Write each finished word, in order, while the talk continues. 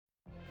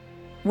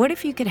What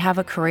if you could have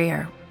a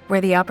career where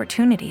the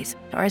opportunities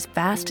are as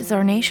vast as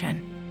our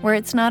nation, where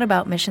it's not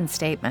about mission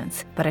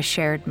statements, but a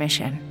shared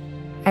mission?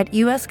 At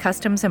U.S.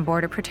 Customs and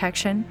Border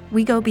Protection,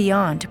 we go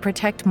beyond to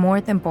protect more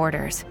than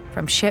borders.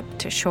 From ship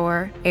to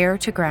shore, air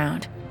to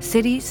ground,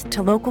 cities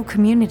to local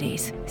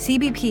communities,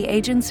 CBP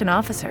agents and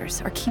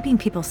officers are keeping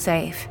people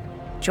safe.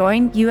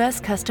 Join U.S.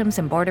 Customs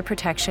and Border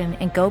Protection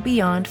and go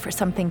beyond for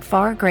something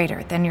far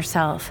greater than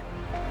yourself.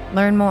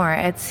 Learn more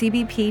at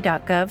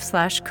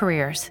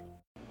cbp.gov/careers.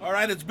 All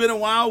right, it's been a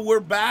while. We're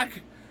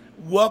back.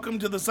 Welcome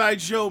to the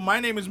Sideshow. My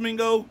name is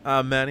Mingo.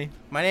 I'm Manny.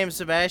 My name is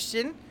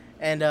Sebastian,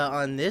 and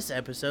on this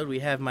episode, we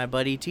have my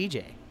buddy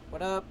TJ.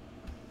 What up?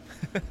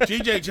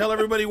 TJ, tell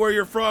everybody where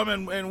you're from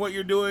and what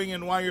you're doing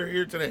and why you're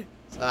here today.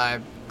 So I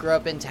grew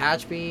up in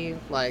Tehachapi,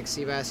 like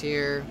Seabass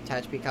here,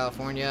 Tehachapi,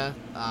 California.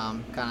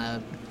 Kind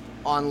of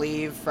on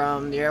leave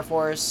from the Air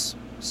Force,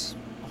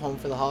 home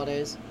for the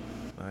holidays.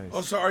 Nice.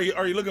 Oh, so are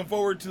you looking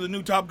forward to the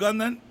new Top Gun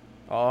then?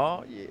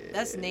 Oh, yeah.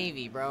 That's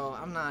Navy, bro.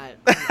 I'm not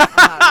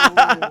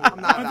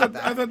about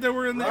that. I thought they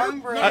were in the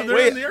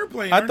Wait, in the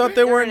airplane. I thought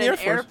they were in the an Air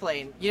Force.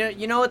 airplane.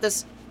 You know what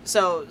this?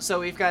 So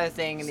we've got a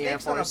thing in the Air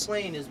Snakes on a Force.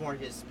 plane is more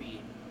his speed.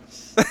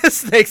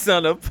 Snakes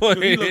on a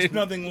plane. He looks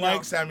nothing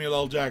like Samuel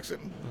L.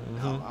 Jackson.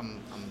 No,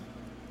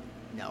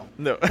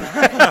 No. All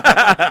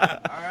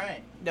right.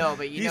 no,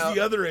 but He's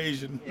the other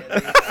Asian.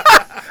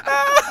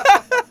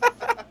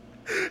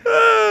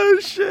 Oh,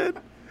 shit.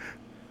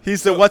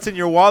 He's the what's in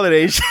your wallet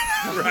Asian.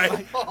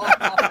 Right.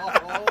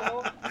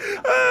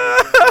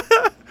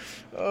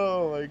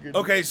 Oh, my goodness.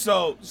 Okay,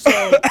 so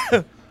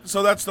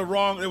that's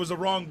it was the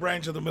wrong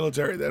branch of the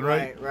military then,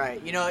 right?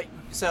 Right. You know,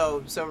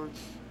 so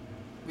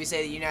we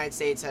say the United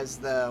States has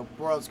the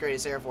world's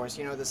greatest Air Force.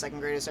 You know what the second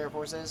greatest Air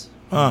Force is?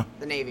 Huh.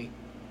 The Navy.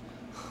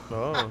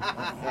 Oh.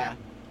 Yeah.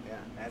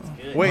 That's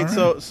good. Wait,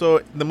 Alright.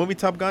 so the movie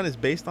Top Gun is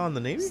based on the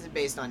Navy? This is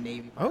based on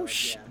Navy. Oh,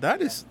 pilots, yeah.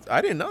 that is...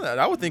 I didn't know that.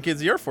 I would think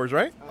it's the Air Force,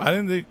 right? I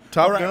didn't think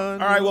Top all right,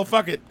 Gun. All right, well,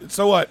 fuck it.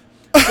 So what?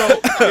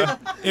 So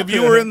if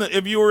you were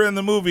in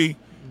the movie,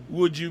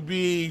 would you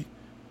be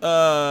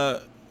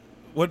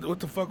what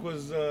the fuck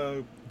was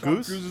Tom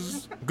Goose?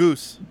 Cruise's?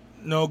 Goose.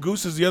 No,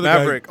 Goose is the other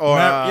Maverick, guy. or,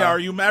 yeah, are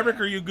you Maverick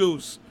or are you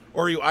Goose?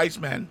 Or are you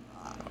Iceman?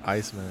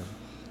 Iceman.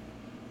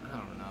 I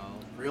don't know.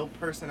 Real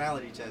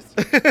personality test.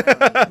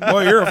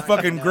 Boy, you're a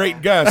fucking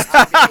great guest.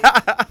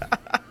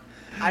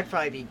 I'd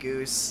probably be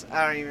Goose.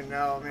 I don't even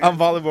know, man. I'm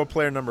volleyball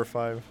player number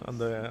 5. I'm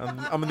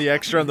the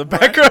extra in the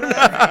background.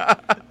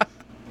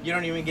 You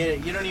don't even get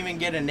it. You don't even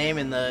get a name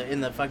in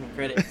the fucking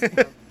credits.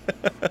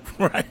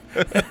 Right.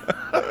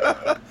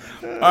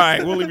 All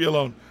right, we'll leave you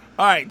alone.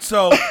 All right,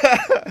 so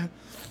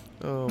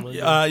Oh my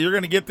God. you're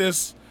going to get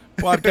this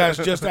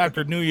podcast just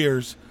after New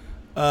Year's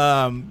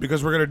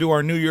because we're going to do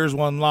our New Year's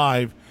one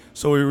live.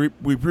 So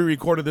we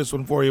pre-recorded this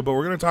one for you, but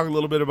we're going to talk a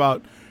little bit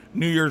about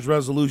New Year's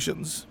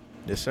resolutions.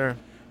 Yes, sir.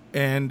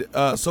 And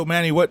so,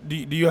 Manny, what do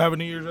you have a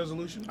New Year's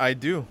resolution? I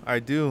do.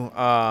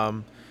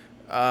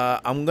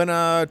 I'm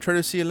gonna try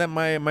to let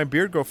my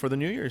beard grow for the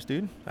New Year's,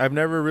 dude. I've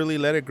never really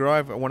let it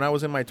grow. When I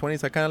was in my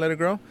 20s, I kind of let it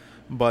grow,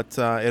 but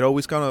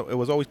it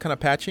was always kind of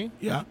patchy.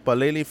 Yeah. But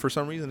lately, for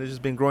some reason, it's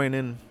just been growing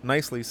in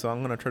nicely. So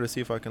I'm gonna try to see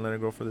if I can let it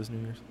grow for this New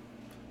Year's.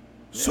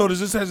 So does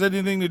this has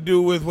anything to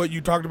do with what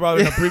you talked about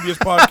in a previous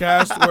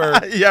podcast?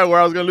 Where where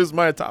I was gonna lose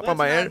my top on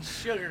my head.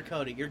 Let's not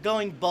sugarcoat it. You're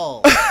going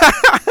bald.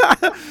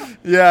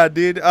 Yeah,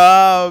 dude.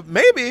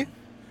 Maybe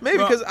Well-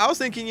 because I was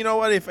thinking, you know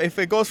what? If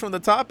it goes from the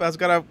top, it's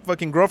gotta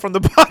fucking grow from the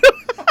bottom.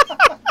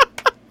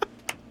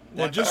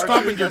 well, just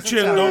stop at your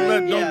chin.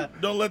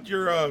 Don't let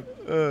your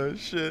Oh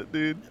shit,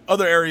 dude.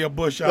 other area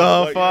bush out.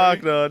 Oh Like,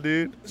 fuck no,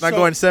 dude. Not So-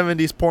 going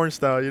 70s porn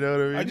style. You know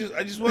what I mean?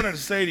 I just wanted to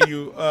say to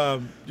you,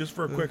 just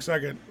for a quick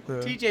second.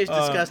 TJ's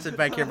disgusted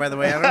back here, by the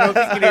way. I don't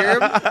know if you can hear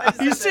him.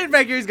 He's sitting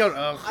back here. He's going,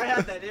 oh. I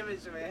had that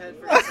image in my head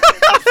for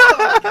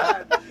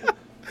a second.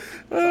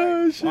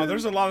 Oh shit. Oh,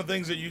 there's a lot of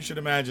things that you should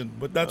imagine,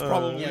 but that's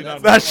probably Yeah,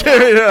 not. That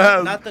shit.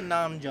 Not the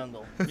Nam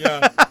jungle.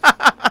 Yeah.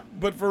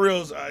 But for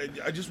reals, I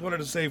just wanted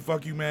to say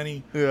fuck you,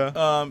 Manny.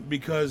 Yeah.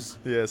 Because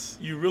Yes.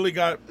 you really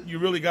got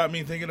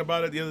me thinking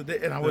about it the other day,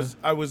 and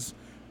I was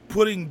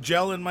putting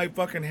gel in my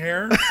fucking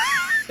hair,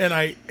 and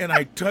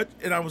I touched,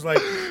 and I was like,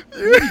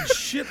 holy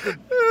shit!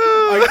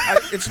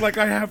 It's like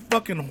I have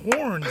fucking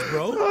horns,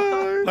 bro.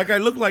 Like I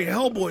look like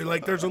Hellboy.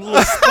 Like there's a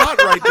little spot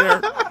right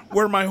there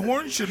where my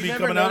horns should be You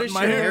coming never out in noticed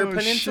my your hair. hair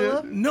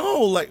peninsula?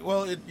 No, like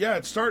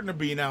it's starting to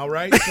be now,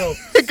 right? So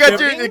It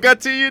got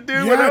to you,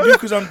 dude. yeah, dude,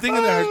 because I'm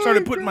thinking that I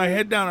started putting my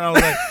head down, and I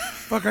was like,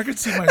 fuck, I could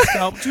see my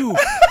scalp too.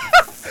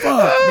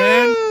 Fuck,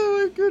 man.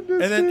 Oh my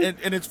goodness. And then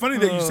and it's funny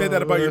that you say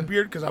that about your man.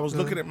 beard, because I was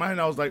looking at mine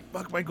and I was like,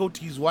 fuck, my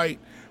goatee's white.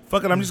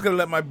 Fuck it, I'm just going to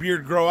let my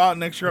beard grow out.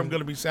 Next year I'm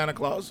going to be Santa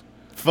Claus.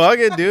 Fuck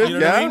it, dude. You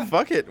know what I Yeah, mean?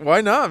 fuck it.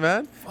 Why not,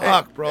 man?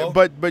 Fuck, bro.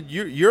 But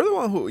you're the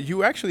one who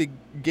you actually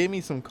gave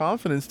me some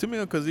confidence to me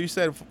because you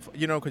said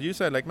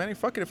like, man,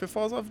 fuck it. If it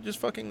falls off, just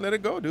fucking let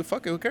it go, dude.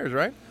 Fuck it. Who cares,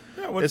 right?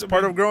 Yeah, It's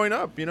part of growing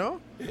up, you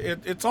know.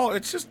 It's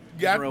just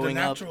the Growing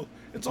up. natural.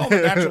 It's all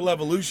the natural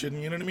evolution.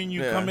 You know what I mean?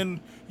 You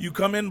Yeah.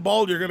 come in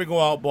bald, you're gonna go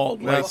out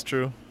bald. Like, That's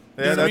true. You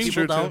know Yeah, what I that's mean?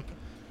 true People too. don't.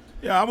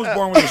 Yeah, I was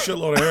born with a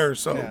shitload of hair,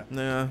 so.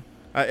 Yeah.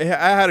 I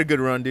had a good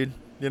run, dude.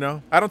 You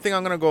know, I don't think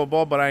I'm gonna go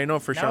bald, but I know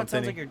for sure Now I'm it sounds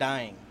thinning. like you're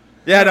dying.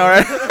 Yeah, no,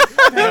 right?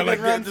 Yeah,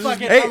 like, Run, this, fuck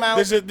is, it, hey, I'm out.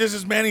 this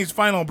is Manny's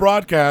final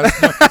broadcast.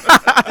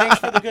 Thanks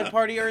for the good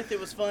party, Earth. It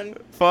was fun.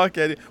 Fuck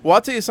it. Well,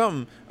 I'll tell you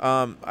something.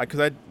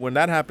 Because when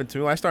that happened to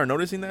me, I started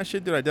noticing that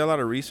shit, dude. I did a lot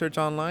of research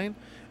online,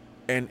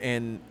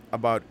 and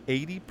about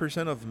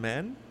 80% of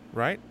men,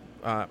 right,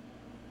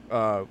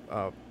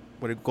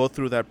 would go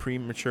through that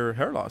premature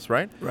hair loss,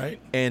 right? Right.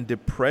 And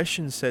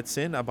depression sets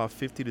in about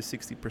 50 to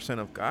 60%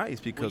 of guys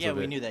because Well, yeah, of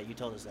it. we knew that. You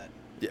told us that.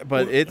 Yeah,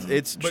 but Well,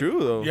 it's but true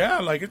though. Yeah,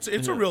 like it's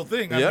a real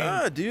thing. I yeah,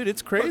 mean, dude,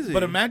 it's crazy.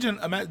 But imagine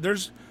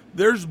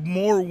there's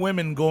more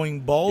women going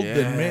bald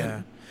than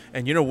men.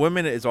 And you know,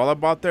 women is all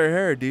about their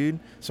hair, dude.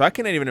 So I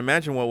can't even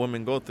imagine what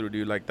women go through,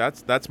 dude. Like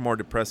that's more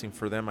depressing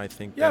for them, I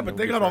think. Yeah, than but it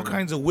they would be got for all me.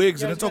 kinds of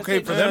wigs, and it's okay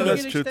for them.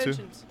 that's To, true, too.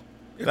 extensions.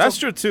 That's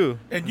true too.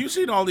 and you've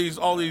seen all these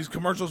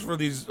commercials for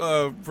these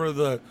for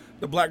the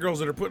black girls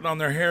that are putting on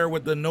their hair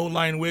with the no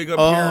line wig up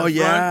here. Oh in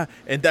yeah, front.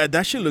 and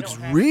that shit You looks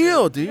don't have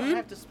real, to, You don't dude.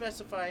 have to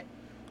specify.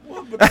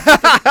 Well, but that's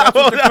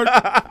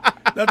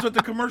what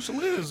the commercial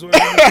is. Holy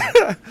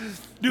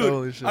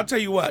Dude, shit. I'll tell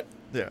you what.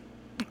 Yeah.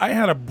 I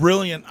had a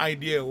brilliant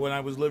idea when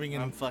I was living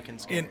I'm in fucking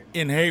scared.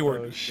 in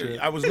Hayward. Oh,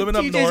 shit. I was living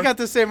up TJ's north. got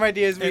the same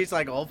idea as me. He's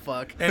like, oh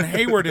fuck. And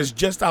Hayward is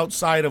just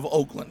outside of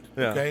Oakland.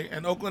 Yeah. Okay,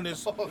 and Oakland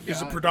is a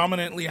God.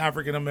 predominantly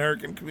African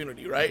American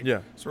community, right? Yeah.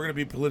 So we're gonna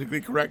be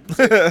politically correct,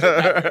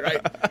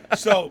 right?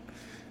 So,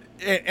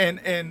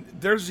 and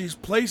there's these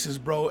places,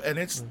 bro, and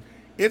it's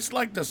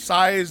like the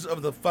size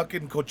of the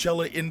fucking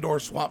Coachella indoor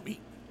swap meet.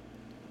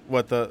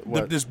 What?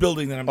 This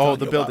building that I'm Oh,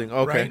 talking the building.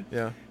 about, Okay. right?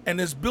 Yeah. And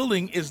this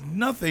building is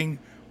nothing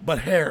but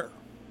hair.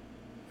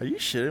 Are you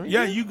shitting me?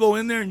 Yeah, dude? you go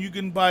in there and you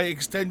can buy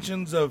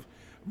extensions of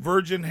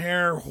virgin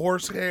hair,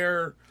 horse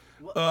hair.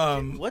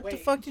 What the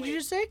fuck did you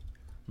just say?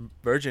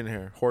 Virgin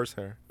hair, horse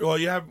hair. Well,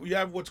 you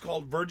have what's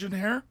called virgin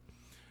hair,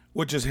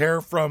 which is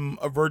hair from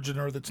a virgin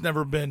or that's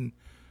never been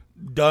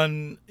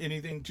done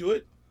anything to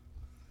it.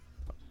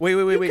 Wait.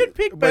 You could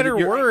pick better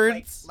you're-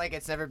 words. Like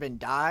it's never been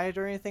dyed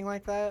or anything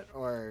like that,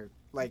 or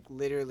like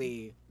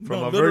literally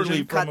From a literally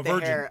virgin- cut from a the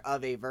virgin. hair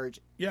of a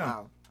virgin. Yeah.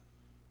 Wow.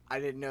 I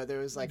didn't know there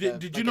was like.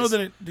 Did you know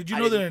that? Did you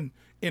know that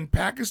in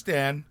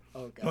Pakistan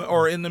Oh, God.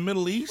 or in the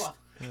Middle East,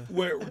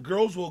 where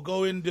girls will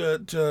go into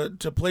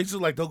to places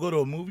like they'll go to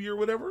a movie or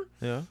whatever,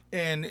 Yeah.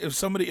 and if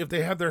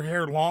they have their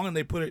hair long and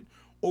they put it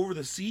over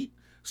the seat,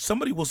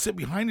 somebody will sit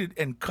behind it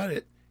and cut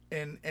it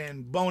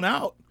and bone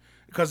out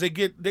because they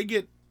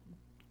get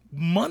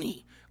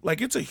money. Like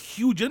it's a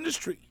huge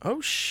industry, Oh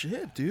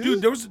shit,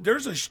 dude. dude.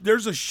 There's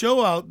a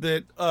show out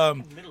that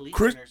Middle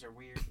Chris Easterners are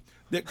weird.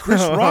 that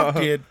Chris Rock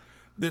did.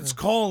 That's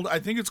called, I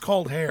think it's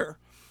called Hair,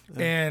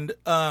 and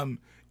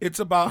it's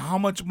about how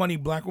much money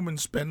black women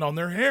spend on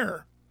their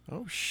hair,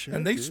 Oh shit.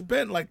 and they dude.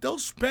 they'll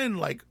spend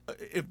like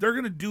if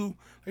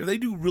they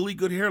do really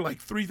good hair like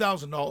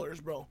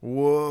 $3,000, bro.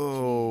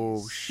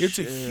 Whoa. It's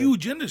a shit.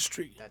 huge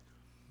industry,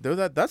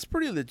 Dude, that's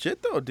pretty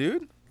legit though,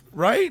 dude.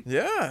 right?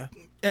 Yeah.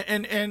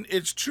 And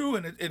it's true,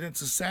 and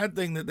it's a sad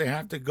thing that they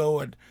have to go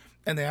and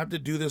they have to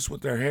do this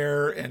with their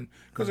hair, and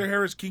because their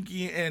hair is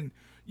kinky, and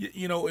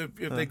you know if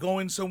they go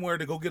in somewhere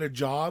to go get a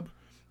job,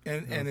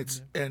 and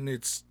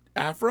it's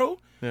afro,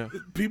 Yeah.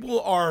 people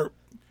are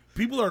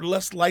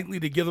less likely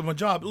to give them a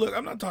job. Look,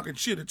 I'm not talking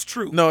shit. It's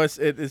true. No, it's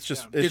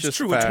just it's just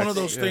true. facts. It's one of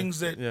those Yeah. things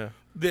that Yeah.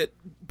 that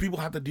people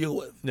have to deal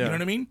with. You Yeah. know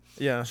what I mean?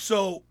 Yeah.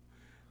 So,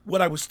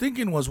 what I was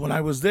thinking was when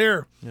I was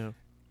there. Yeah.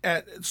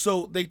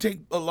 So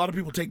a lot of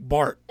people take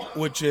BART,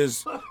 which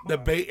is the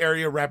Bay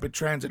Area Rapid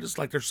Transit. It's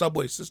like their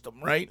subway system,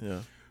 right? Yeah.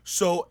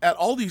 So at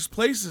all these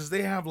places,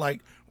 they have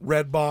like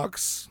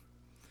Redbox,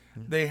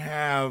 they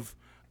have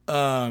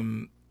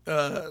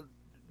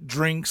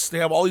drinks, they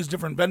have all these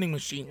different vending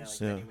machines.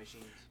 Yeah. Vending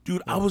machines.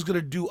 Dude, I was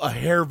gonna do a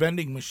hair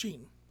vending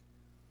machine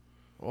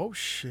Oh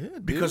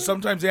shit. because dude.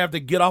 sometimes they have to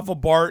get off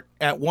of BART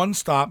at one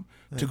stop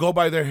to go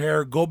buy their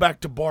hair, go back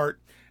to BART,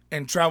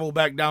 and travel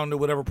back down to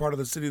whatever part of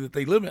the city that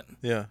they live in.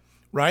 Yeah.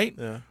 Right?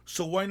 Yeah.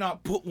 So why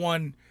not put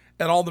one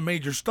at all the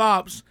major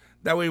stops?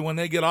 That way, when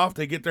they get off,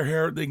 they get their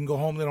hair, they can go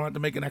home. They don't have to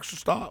make an extra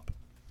stop.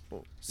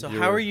 So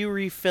how are you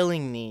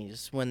refilling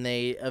these when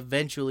they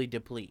eventually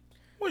deplete?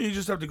 Well, you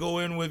just have to go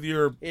in with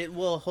your.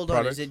 Hold on.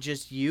 Product? Is it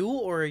just you,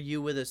 or are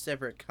you with a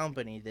separate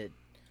company that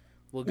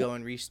will go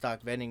and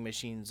restock vending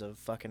machines of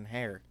fucking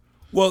hair?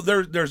 Well,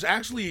 there's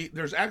actually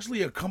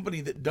a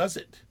company that does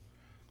it,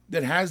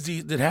 that has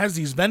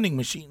these vending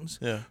machines.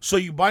 Yeah. So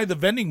you buy the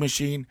vending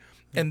machine,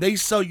 and they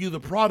sell you the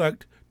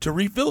product to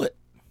refill it,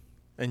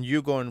 And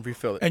you go and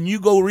refill it. and you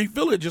go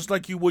refill it just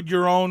like you would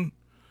your own,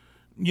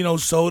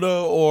 soda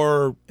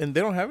or And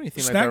they don't have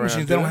anything like snack that around,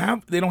 machines. do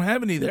They don't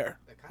have any there.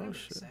 That kind of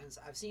makes sense.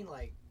 I've seen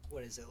like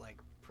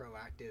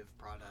proactive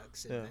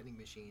products and Yeah. vending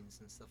machines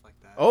and stuff like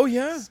that. Oh,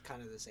 yeah. It's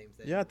kind of the same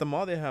thing. Yeah, at the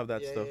mall they have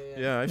that Yeah, stuff. yeah, yeah.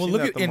 Yeah, I've Well, seen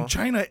look that at at the in mall.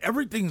 China,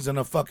 everything's in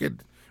a fucking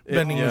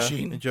vending Yeah,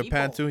 machine. In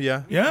Japan People. too,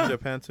 yeah. Yeah. In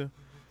Japan too.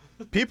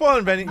 People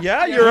on vending.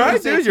 Yeah, you're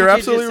right, dude. You're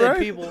absolutely right.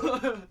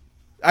 People.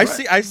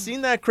 I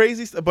seen that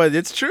crazy stuff, but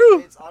it's true.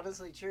 It's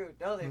honestly true.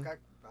 No, they've got.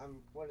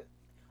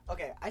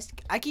 Okay,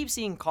 I keep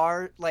seeing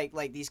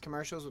like these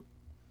commercials with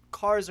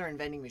cars are in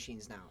vending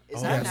machines now.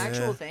 Is that an yes.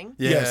 actual thing?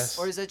 Yes.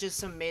 Or is that just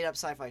some made up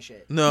sci-fi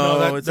shit?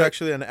 No, it's that-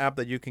 actually an app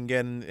that you can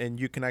get, and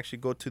you can actually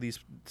go to these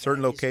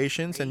certain That is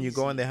locations, and you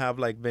go and they crazy. have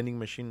like vending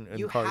machine and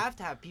You cars. have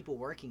to have people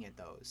working at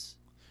those.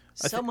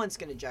 thi- Someone's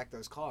gonna jack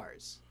those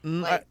cars.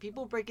 Mm, Like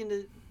people break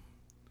into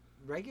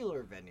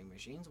regular vending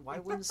machines. Why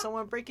wouldn't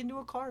someone break into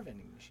a car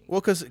vending machine?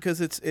 Well,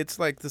 because it's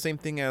like the same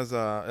thing as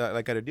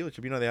like at a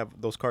dealership. You know, they have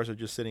those cars are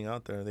just sitting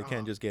out there. They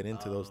can't just get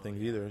into those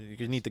things either.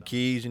 You need the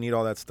keys. You need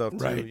all that stuff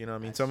too. Right. You know, what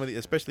I mean, some of the,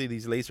 especially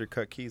these laser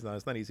cut keys now.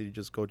 It's not easy to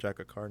just go jack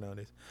a car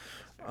nowadays.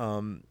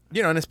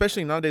 You know, and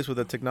especially nowadays with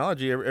the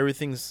technology,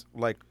 everything's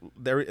like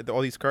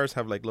all these cars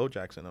have like low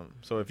jacks in them.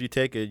 So if you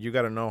take it, you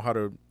got to know how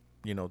to,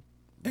 you know,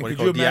 And what do you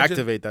could call you imagine-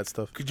 deactivate that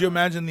stuff. Could you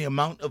imagine the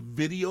amount of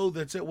video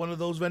that's at one of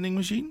those vending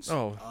machines?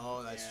 Oh,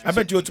 Oh, that's I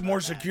bet you it's more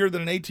secure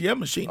than an ATM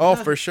machine. oh,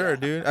 for sure,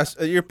 dude.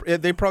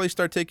 They probably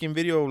start taking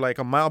video like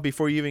a mile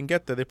before you even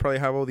get there. They probably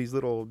have all these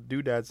little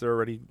doodads that are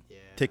already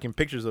taking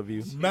pictures of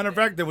you. Matter of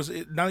fact,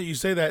 now that you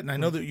say that, and I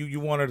know that you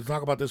wanted to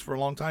talk about this for a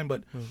long time,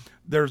 but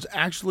there's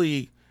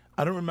actually,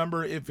 I don't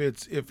remember if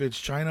it's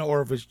China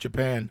or if it's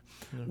Japan.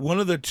 One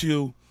of the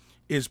two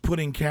is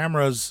putting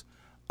cameras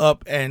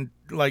up and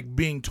like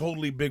being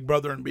totally Big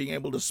Brother and being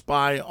able to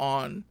spy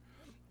on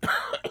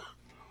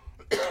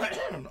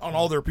on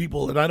all their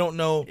people. And I don't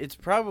know. It's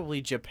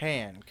probably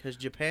Japan, because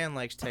Japan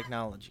likes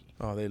technology.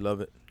 Oh, they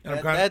love it. And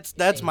I'm kinda-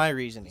 That's my You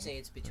reasoning. say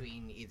it's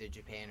between either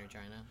Japan or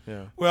China.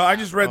 Yeah. well, I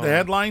just read the Oh.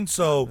 headline,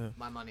 so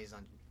My money's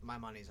on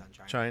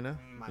China. China.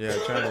 My Yeah,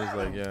 money's China's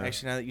like yeah.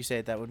 Actually, now that you say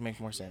it, that would make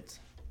more sense.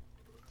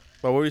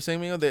 But what were you saying,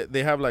 Mio?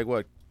 They have like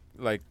what,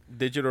 like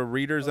digital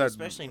readers Well, that.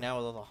 especially now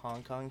with all the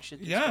Hong Kong shit.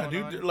 That's yeah,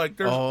 going dude. on. Like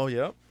there's, Oh,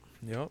 yep.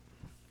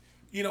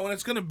 you know, and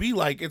it's gonna be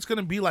like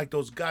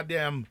those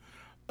goddamn.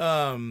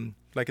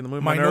 Like in the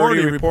movie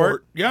Minority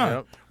Report, yeah,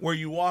 Yep. where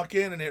you walk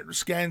in and it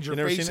scans your You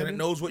never face seen and it? it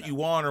knows what you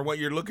want or what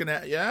you're looking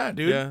at. Yeah,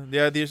 dude.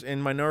 Yeah. These in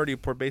Minority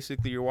Report,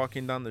 basically, you're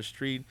walking down the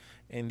street,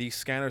 and these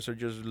scanners are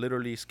just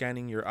literally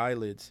scanning your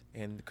eyelids,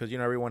 and because you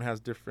know everyone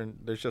has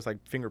different, there's just like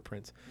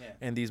fingerprints, Yeah.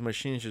 and these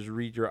machines just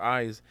read your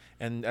eyes,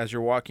 and as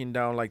you're walking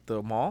down like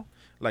the mall,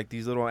 like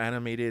these little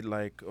animated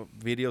like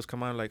videos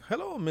come on, like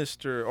 "Hello,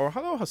 Mister," or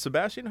 "Hello,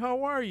 Sebastian,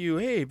 how are you?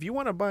 Hey, if you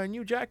want to buy a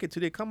new jacket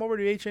today, come over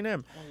to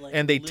H&M," Oh, like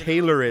and they literally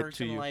tailor it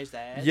to you. personalized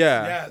ads?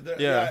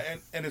 Yeah,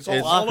 and it's all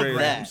It's holograms.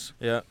 crazy.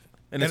 Yeah,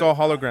 and it's And- all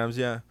holograms.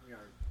 Yeah.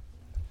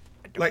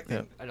 Like,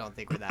 Yeah. I don't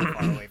think we're that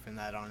far away from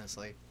that,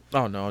 honestly.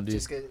 Oh no, dude.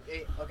 Just 'cause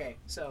okay,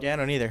 so Yeah, I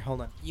don't either.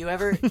 Hold on. you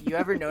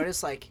ever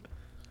notice like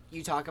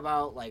you talk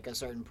about like a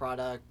certain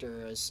product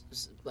or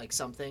like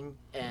something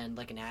and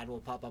like an ad will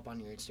pop up on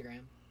your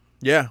Instagram?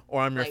 Yeah,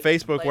 or on your Like-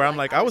 Facebook where I'm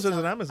like, I was just on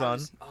telling- Amazon.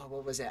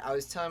 What was it? I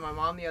was telling my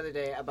mom the other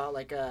day about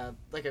like a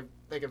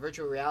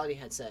virtual reality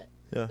headset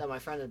Yeah. that my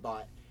friend had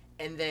bought,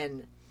 and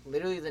then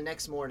literally the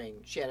next morning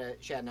she had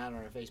an ad on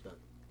her Facebook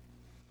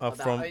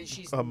From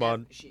she's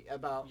about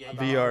about Yeah,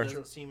 VR. It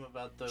doesn't seem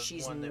about the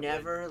she's one that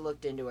never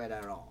looked into it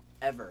at all,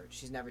 ever.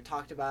 She's never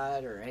talked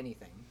about it or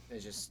anything.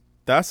 It's just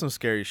that's some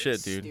scary shit,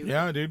 it's dude. stupid.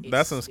 Yeah, dude. It's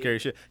That's some scary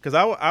stupid. shit. Because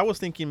I was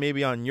thinking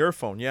maybe on your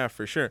phone, yeah,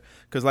 for sure.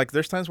 Because like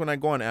there's times when I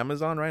go on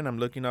Amazon, right, and I'm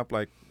looking up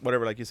like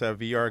whatever, like you said,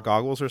 VR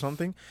goggles or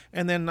something,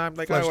 and then I'm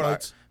like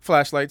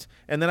flashlights,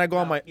 and then I go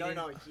on my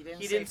No,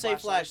 He didn't say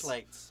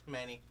flashlights,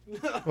 Manny.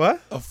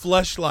 what a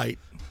fleshlight.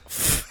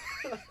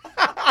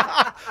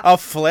 a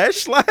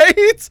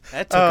flashlight.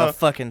 That took a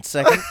fucking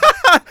second.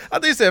 I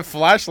thought you said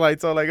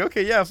flashlights. I'm like,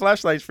 okay, yeah,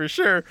 flashlights for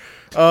sure.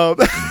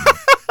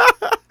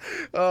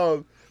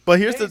 But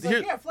here's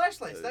yeah,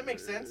 flashlights. That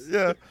makes sense.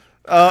 yeah.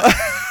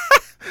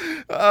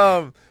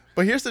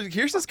 But here's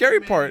the scary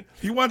part.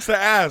 He wants to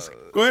ask.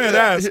 Go ahead,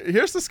 ask.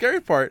 Here's the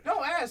scary part.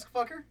 No, ask,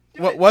 fucker.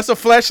 What's a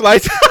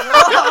flashlight?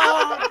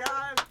 Oh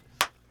god!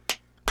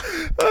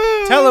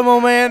 Tell him,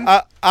 old man.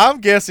 I'm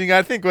guessing.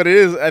 I think what it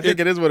is. I think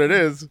it is what it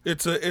is.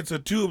 It's a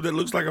tube that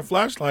looks like a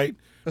flashlight,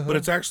 but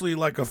it's actually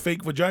like a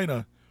fake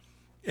vagina.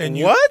 And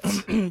you,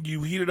 What?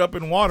 you heat it up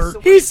in water.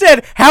 He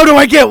said, "How do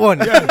I get one?"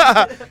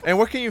 And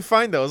where can you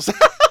find those?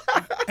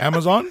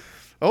 Amazon.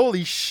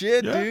 Holy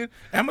shit, Yeah. dude!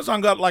 Amazon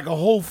got like a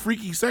whole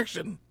freaky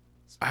section.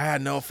 I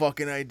had no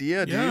fucking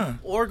idea, dude. Yeah.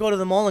 Or go to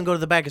the mall and go to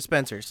the back of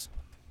Spencer's.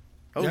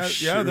 Oh yeah,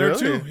 shit! yeah, there really?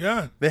 too.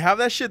 Yeah. They have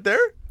that shit there.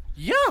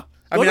 Yeah.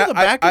 Go to the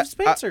back of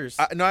Spencer's.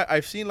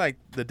 I've seen like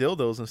the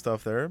dildos and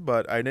stuff there,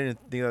 but I didn't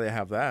think that they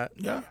have that.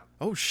 Yeah.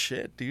 Oh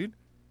shit, dude!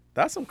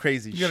 That's some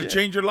crazy You shit. gotta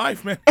change your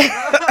life, man.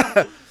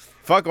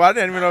 Fuck! Well, I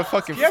didn't even know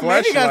fucking yeah,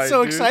 flashlight. Manny got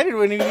so dude. excited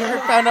when he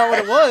found out what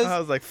it was. I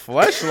was like,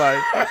 flashlight.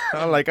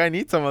 I'm like, I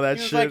need some of that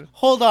He was shit. like,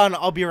 "Hold on,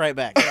 I'll be right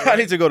back." I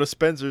need to go to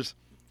Spencer's.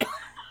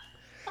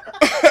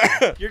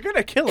 You're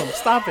gonna kill him.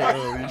 Stop it.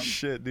 Holy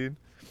shit, dude.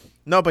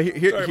 No, but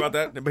here, Sorry about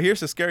that. But here's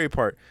the scary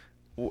part.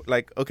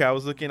 Like, okay, I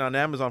was looking on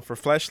Amazon for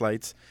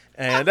flashlights,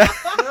 and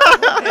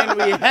And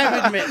we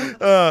have admitted.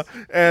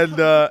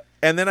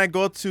 and then I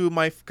go to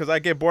because I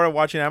get bored of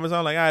watching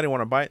Amazon. Like, I didn't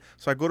want to buy it,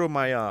 so I go to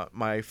my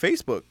my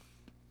Facebook,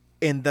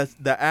 and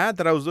the ad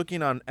that I was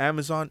looking on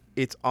Amazon,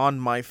 it's on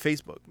my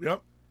Facebook.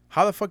 Yep.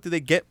 how the fuck did they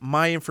get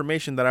my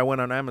information that I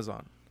went on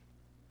Amazon?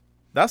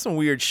 That's some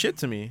weird shit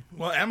to me.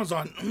 Well,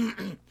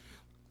 Amazon.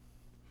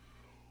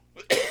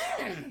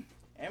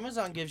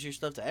 Amazon gives your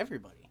stuff to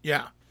everybody.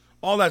 Yeah.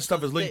 All that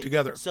stuff is linked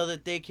together. So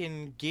that they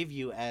can give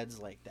you ads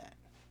like that.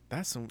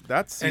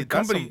 And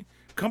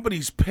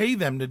companies pay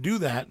them to do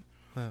that.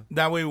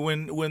 That way,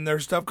 when their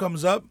stuff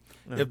comes up,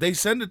 if they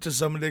send it to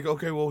somebody, they go,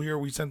 okay, well, here,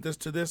 we sent this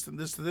to this and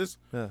this to this.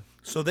 Yeah.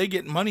 So they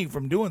get money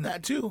from doing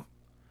that, too.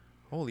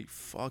 Holy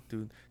fuck,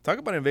 dude. Talk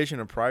about invasion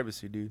of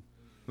privacy, dude.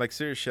 Like,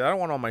 serious shit. I don't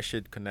want all my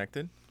shit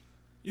connected.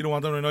 You don't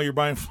want them to know you're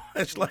buying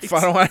flashlights?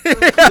 I don't want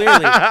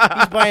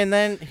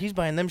Clearly. He's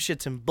buying them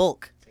shits in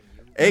bulk.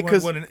 Hey,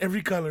 cause one in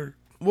every color.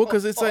 Well,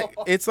 because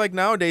it's like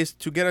nowadays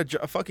to get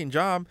a fucking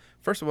job.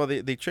 First of all,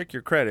 they check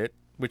your credit,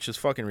 which is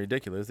fucking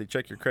ridiculous. They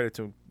check your credit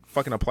to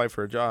fucking apply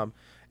for a job,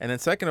 and then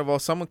second of all,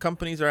 some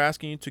companies are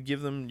asking you to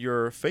give them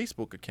your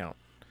Facebook account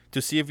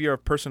to see if you're a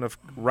person of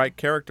right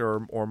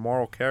character or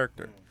moral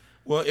character.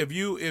 Well, if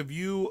you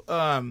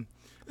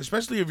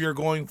especially if you're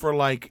going for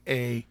like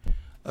a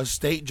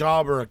state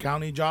job or a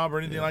county job or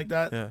anything like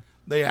that,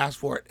 they ask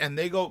for it, and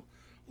they go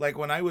like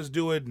when I was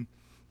doing.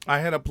 I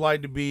had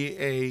applied to be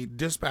a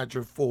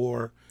dispatcher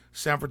for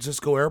San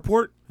Francisco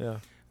Airport. Yeah.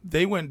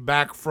 They went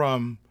back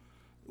from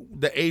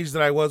the age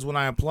that I was when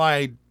I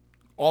applied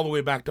all the way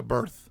back to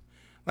birth.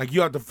 Like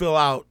you have to fill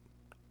out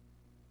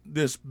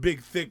this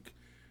big thick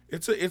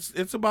it's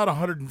about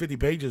 150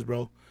 pages,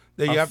 bro.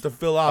 That you have to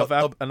fill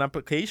out an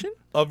application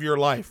of your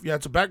life. Yeah,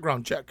 it's a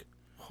background check.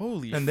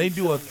 Holy And they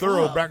do a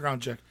thorough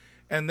background check.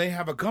 And they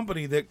have a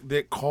company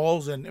that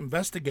calls and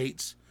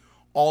investigates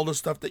all the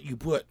stuff that you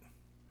put.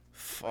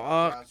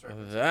 Fuck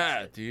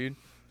that, dude.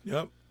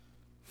 Yep.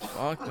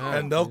 Fuck that.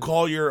 And they'll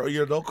call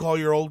they'll call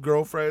your old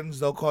girlfriends.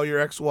 They'll call your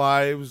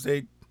ex-wives.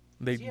 They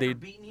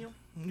beaten you?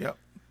 Yep.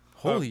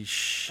 Holy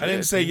shit. I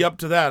didn't say yup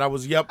to that. I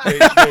was yup.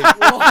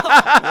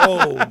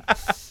 Whoa.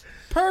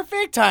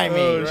 Perfect timing.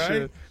 Oh, right?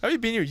 shit. Have you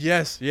been here?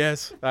 Yes,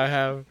 I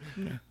have.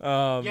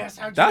 Yes,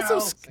 how'd you that's know?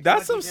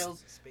 some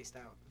Spaced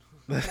out.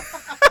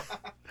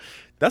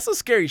 that's some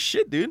scary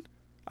shit, dude.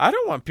 I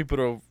don't want people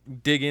to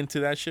dig into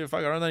that shit.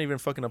 Fuck, I'm not even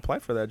fucking apply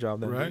for that job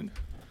then. Right. Dude.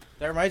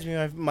 That reminds me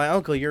of my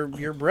uncle,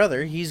 your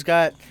brother. He's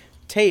got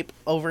tape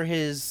over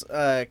his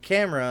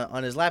camera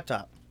on his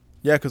laptop.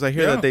 Yeah, because I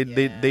hear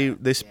that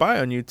they spy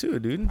on you too,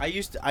 dude. I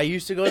used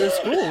to go to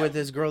school with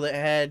this girl that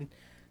had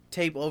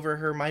tape over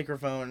her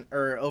microphone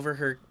or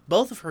over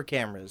both of her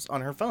cameras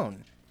on her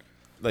phone.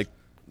 Like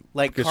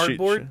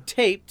cardboard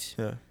taped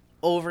Yeah.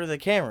 over the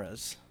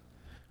cameras.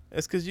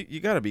 It's because you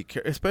gotta be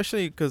careful,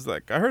 especially because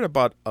like I heard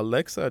about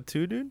Alexa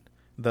too, dude.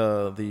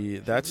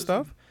 That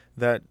stuff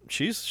that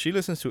she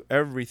listens to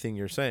everything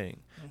you're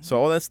saying. Mm-hmm. So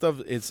all that stuff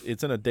it's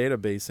in a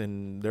database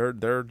and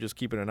they're just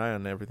keeping an eye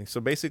on everything.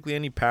 So basically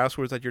any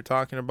passwords that you're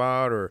talking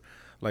about or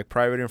like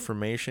private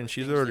information,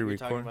 she's already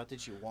recording.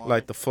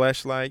 Like the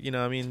flashlight, you know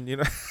what I mean? You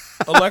know.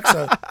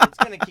 Alexa. It's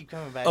gonna keep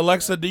coming back.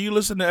 Alexa, do you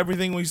listen to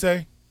everything we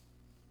say?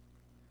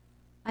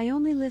 I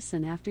only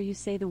listen after you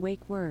say the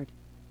wake word.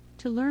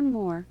 To learn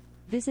more,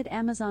 visit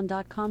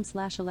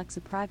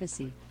Amazon.com/Alexa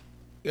privacy.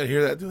 You gotta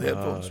hear that through the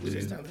headphones. We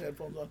just have the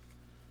headphones on.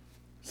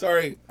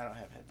 Sorry. I don't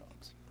have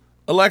headphones.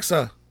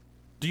 Alexa,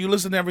 do you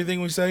listen to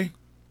everything we say?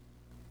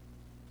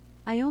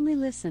 I only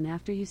listen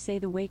after you say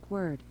the wake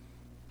word.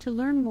 To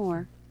learn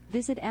more,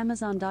 visit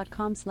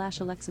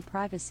Amazon.com/Alexa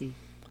privacy.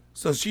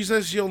 So she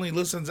says she only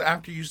listens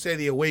after you say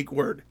the awake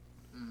word.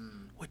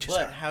 Which is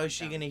how is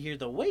she gonna hear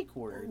the wake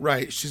word?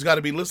 Right. She's got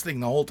to be listening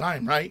the whole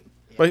time, right?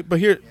 But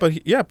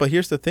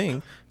here's the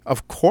thing.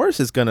 Of course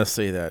it's gonna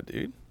say that,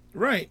 dude.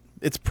 Right.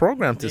 It's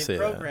programmed to say They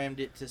that. programmed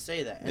it to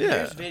say that. And Yeah.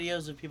 there's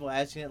videos of people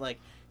asking it like,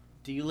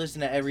 do you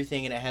listen to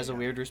everything and it has a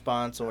weird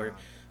response, or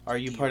are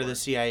you part of the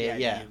CIA?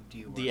 Yeah,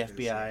 the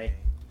FBI.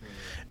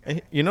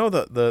 And you know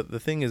the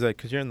thing is that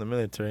because you're in the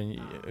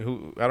military,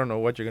 and I don't know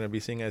what you're gonna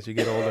be seeing as you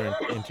get older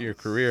into your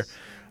career.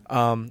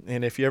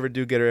 And if you ever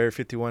do get an Area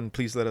 51,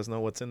 please let us know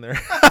what's in there.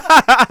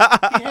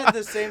 He had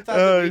the same thought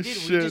that we did.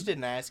 Shit. We just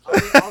didn't ask.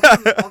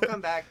 I'll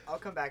come back. I'll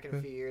come back in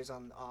a few years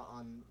on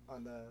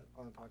the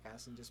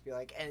podcast and just be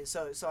like, and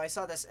so I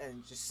saw this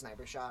and just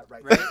sniper shot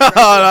right. Oh no,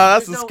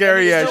 that's some There's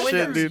scary ass no shit,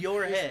 windows. dude.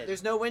 Your head.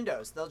 There's no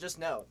windows. They'll just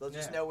know. They'll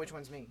just know which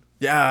one's me.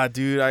 Yeah,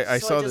 dude, I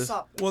So saw just this.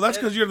 Well, that's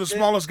because you're the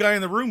smallest guy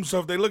in the room. So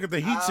if they look at the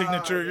heat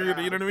signature, you're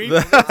gonna, you know what I mean?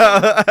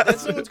 Then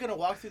someone's gonna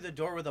walk through the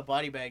door with a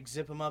body bag,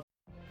 zip him up.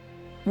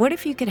 What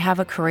if you could have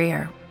a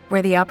career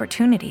where the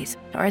opportunities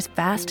are as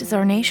vast as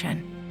our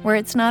nation, where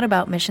it's not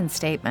about mission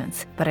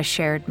statements, but a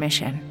shared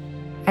mission?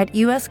 At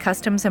U.S.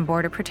 Customs and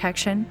Border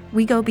Protection,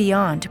 we go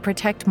beyond to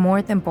protect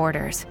more than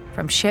borders.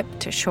 From ship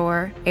to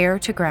shore, air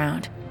to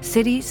ground,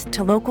 cities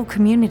to local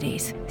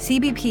communities,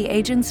 CBP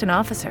agents and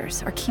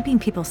officers are keeping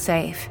people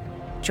safe.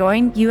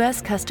 Join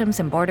U.S. Customs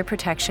and Border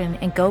Protection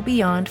and go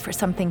beyond for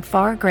something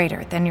far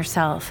greater than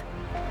yourself.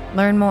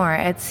 Learn more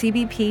at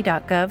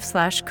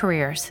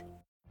cbp.gov/careers.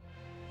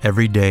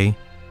 Every day,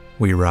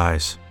 we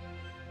rise,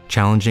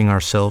 challenging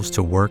ourselves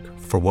to work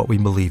for what we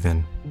believe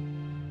in.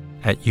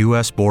 At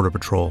U.S. Border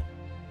Patrol,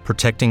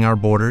 protecting our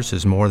borders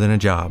is more than a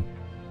job.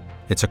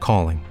 it's a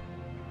calling.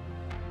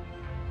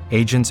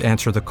 Agents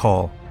answer the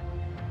call,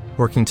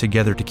 working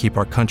together to keep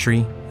our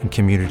country and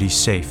communities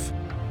safe.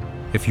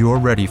 If you're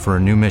ready for a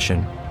new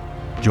mission,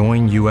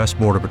 join U.S.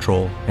 Border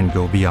Patrol and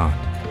go beyond.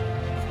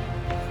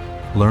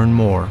 Learn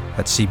more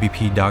at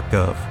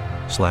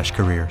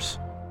cbp.gov/careers.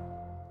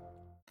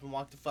 And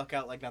walk the fuck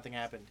out like nothing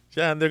happened.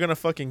 Yeah, and they're gonna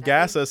fucking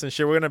gas us and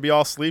shit. We're gonna be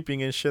all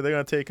sleeping and shit. They're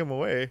gonna take him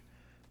away.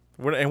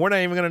 We're not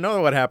even gonna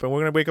know what happened. We're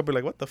gonna wake up and be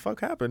like, what the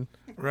fuck happened?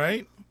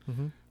 Right?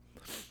 Mm-hmm.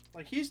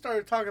 Like, he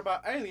started talking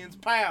about aliens,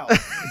 pow.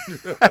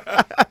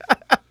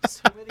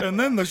 And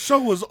then the show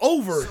was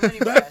over. So many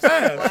That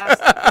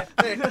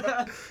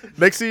fast.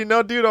 Next thing you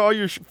know, dude, all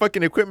your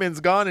fucking equipment's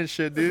gone and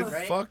shit, dude.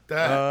 Right? Fuck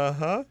that.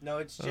 Uh-huh. No,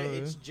 it's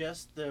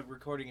just the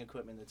recording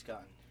equipment that's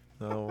gone.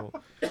 No.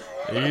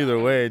 Either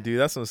way, dude,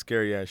 that's some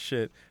scary ass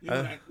shit. You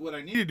know, what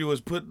I need to do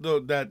is put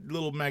that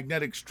little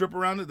magnetic strip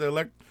around it,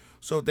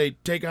 so if they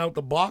take out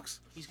the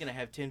box. He's gonna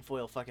have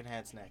tinfoil fucking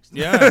hats next.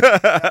 Yeah.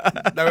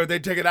 That way they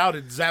take it out,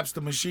 it zaps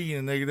the machine,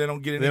 and they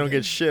don't get anything. They don't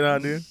get shit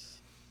on, dude.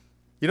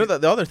 You know,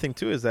 the other thing,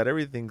 too, is that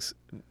everything's,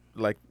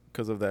 like,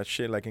 because of that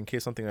shit, like, in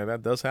case something like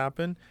that does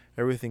happen,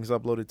 everything's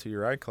uploaded to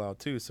your iCloud,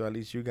 too. So at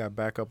least you got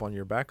backup on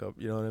your backup.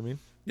 You know what I mean?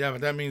 Yeah,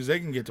 but that means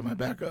they can get to my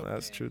backup.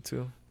 That's true,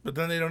 too. But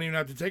then they don't even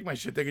have to take my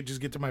shit. They could just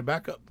get to my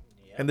backup.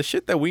 Yep. And the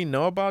shit that we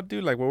know about,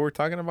 dude, like what we're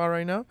talking about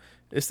right now,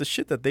 it's the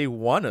shit that they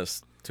want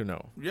us to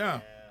know.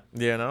 Yeah.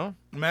 You know?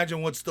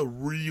 Imagine what's the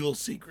real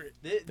secret.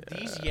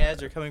 These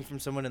yads are coming from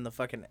someone in the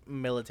fucking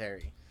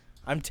military.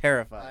 I'm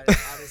terrified.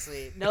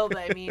 Honestly, no, but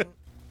I mean,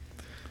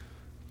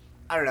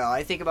 I don't know.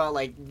 I think about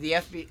like the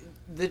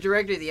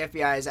director of the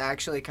FBI has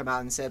actually come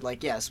out and said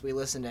like, yes,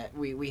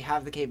 we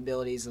have the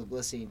capabilities of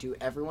listening to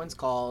everyone's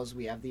calls.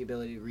 We have the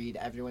ability to read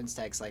everyone's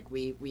texts. Like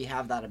we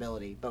have that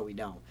ability, but we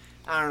don't.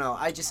 I don't know.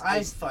 I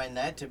find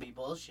that to be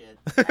bullshit.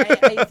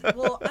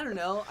 Well, I don't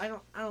know. I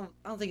don't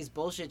think it's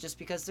bullshit just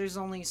because there's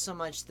only so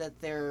much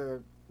that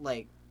they're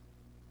like.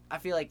 I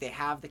feel like they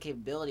have the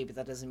capability, but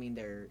that doesn't mean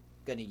they're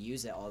gonna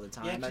use it all the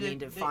time. Yeah, I mean,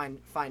 to find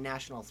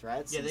national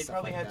threats. Yeah, and they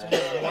stuff probably like have that. to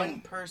have one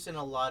person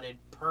allotted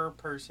per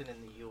person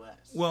in the U.S.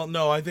 Well,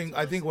 no, I think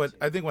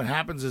what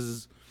happens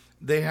is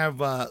they have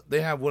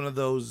one of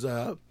those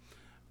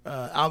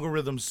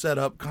algorithms set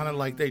up, kind of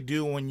like they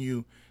do when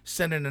you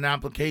send in an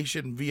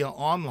application via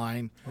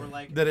online,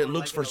 that it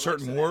looks for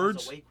certain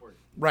words.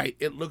 Right,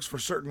 it looks for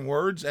certain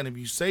words, and if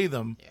you say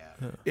them,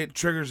 it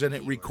triggers and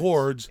it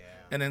records,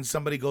 and then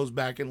somebody goes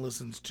back and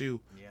listens to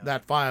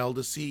that file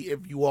to see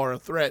if you are a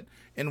threat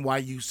and why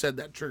you said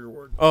that trigger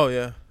word. Oh,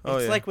 yeah.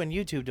 It's like when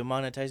YouTube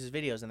demonetizes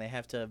videos and they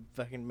have to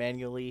fucking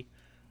manually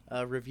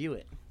review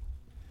it.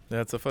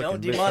 That's a fucking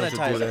Don't bitch not to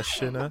demonetize do it. that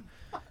shit, huh?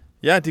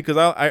 Yeah, dude,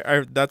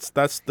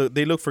 because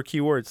they look for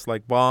keywords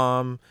like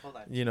bomb, Hold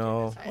on. you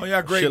know. Oh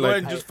yeah, great. Shit Go like-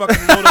 ahead and just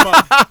fucking load them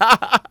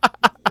up.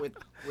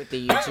 With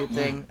the YouTube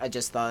thing, I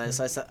just thought this.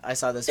 I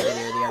saw this video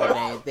the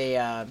other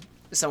day.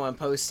 Someone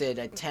posted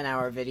a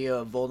 10-hour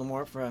video of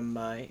Voldemort from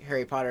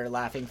Harry Potter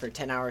laughing for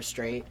 10 hours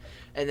straight,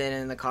 and then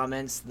in the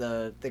comments,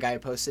 the guy who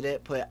posted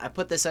it I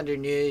put this under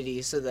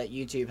nudity so that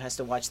YouTube has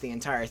to watch the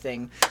entire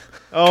thing.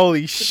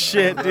 Holy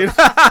shit, dude.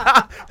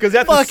 Because you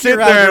have to Fuck sit your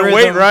there and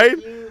wait, algorithm. right?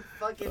 You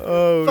fucking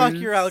Oh, Fuck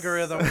your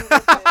algorithm.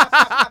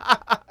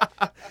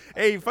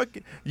 Hey, fuck.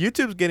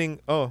 YouTube's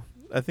getting. Oh,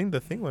 I think the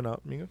thing went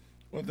out, Migo.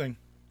 What thing?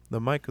 The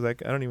mic, because I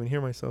don't even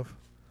hear myself.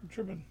 I'm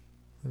tripping.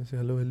 Let me say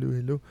hello, hello,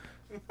 hello.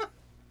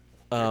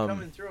 You're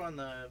coming through on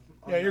the.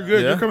 Yeah, you're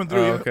good. You're coming through.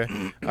 Oh, yeah.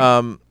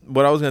 okay.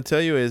 What I was gonna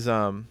tell you is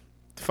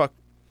fuck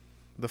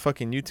the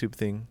fucking YouTube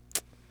thing.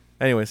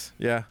 Anyways,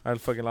 yeah, I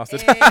fucking lost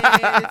it. And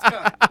it's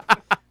gone.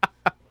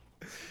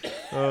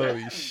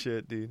 Holy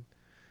shit, dude.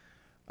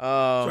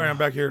 Sorry, I'm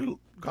back here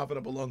coughing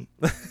up a lung.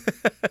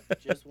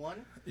 Just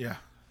one? Yeah,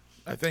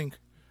 I think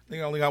I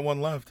only got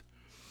one left.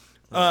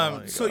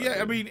 my So God, yeah,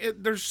 I dude. mean,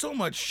 there's so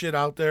much shit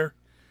out there,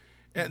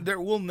 and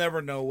we'll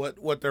never know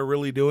what they're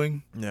really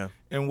doing Yeah.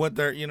 and what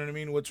they're, you know what I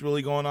mean, what's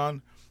really going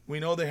on. We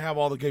know they have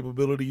all the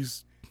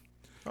capabilities.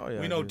 Oh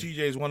yeah. We know dude. TJ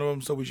is one of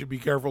them, so we should be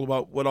careful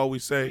about what all we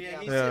say. Yeah,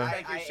 he's Yeah.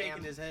 sitting back here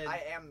shaking his head.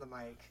 I am the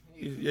mic.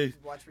 Yeah.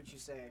 Watch what you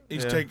say.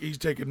 He's Yeah. he's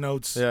taking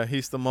notes. Yeah,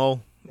 he's the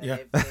mole. Yeah.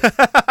 My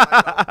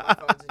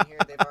phone's in here.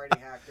 They've already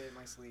hacked it in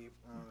my sleep.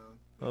 I don't know.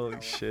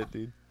 Holy shit,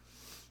 dude.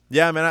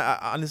 Yeah, man. I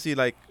honestly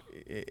like.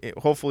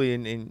 Hopefully,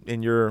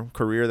 in your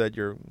career that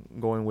you're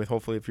going with,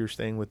 hopefully if you're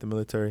staying with the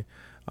military,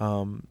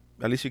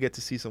 at least you get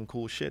to see some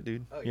cool shit,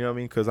 dude. Oh, You know what I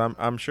mean? Because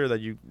I'm sure that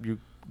you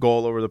go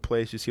all over the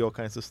place. You see all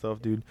kinds of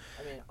stuff, dude.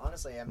 I mean,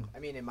 honestly,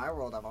 in my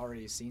world, I've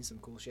already seen some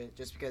cool shit.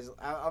 Just because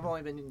I've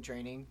only been in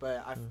training,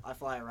 but I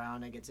fly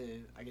around. I get to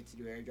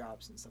do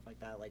airdrops and stuff like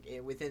that. Like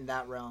within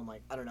that realm,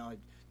 like I don't know,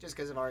 just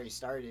because I've already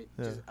started,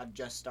 I've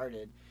just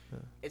started.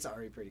 It's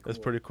already pretty cool.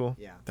 That's pretty cool.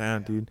 Yeah.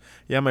 Damn, dude.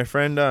 Yeah, my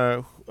friend,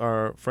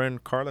 our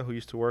friend Carla, who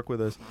used to work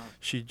with us,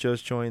 she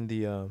just joined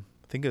the, I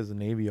think it was the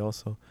Navy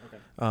also. Okay.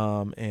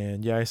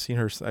 And yeah, I see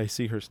her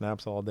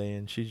snaps all day,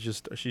 and she's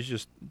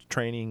just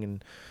training,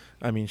 and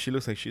I mean, she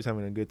looks like she's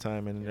having a good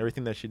time, and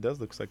everything that she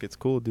does looks like it's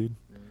cool, dude.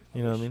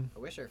 You know what I mean? I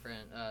wish our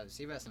friend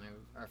Seabass and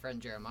our friend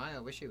Jeremiah. I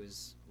wish he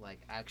was like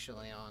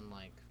actually on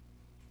like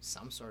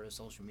some sort of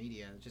social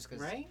media, just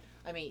because. Right?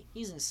 I mean,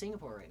 he's in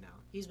Singapore right now.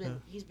 He's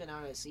been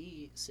out at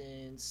sea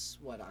since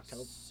what,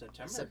 October?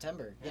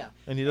 September. Yeah.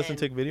 And he doesn't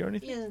take video or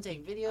anything? He doesn't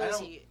take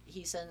videos.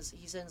 He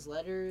sends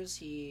letters.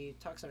 He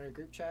talks on our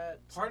group chat.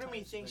 Part of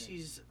me thinks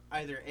he's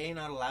either A,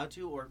 not allowed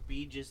to, or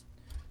B, just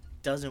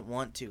doesn't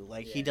want to.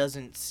 Like, he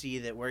doesn't see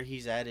that where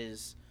he's at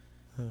is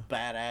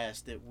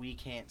badass, that we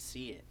can't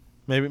see it.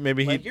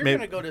 Maybe like, he. You're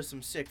gonna go to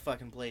some sick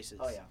fucking places.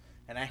 Oh yeah.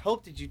 And I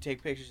hope that you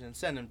take pictures and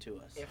send them to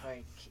us. If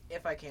I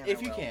can. If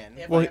I you will. can.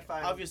 If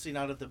obviously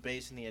not at the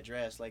base and the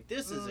address. Like,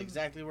 this is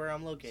exactly where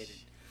I'm located.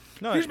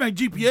 No, Here's my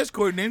GPS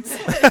coordinates.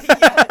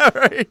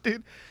 right,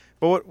 dude.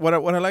 But what I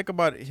like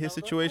about his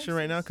situation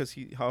right now, because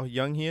how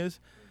young he is,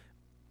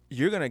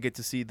 you're gonna get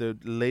to see the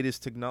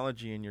latest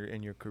technology in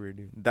your career,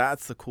 dude.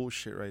 That's the cool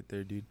shit right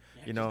there, dude.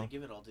 Yeah, you know. They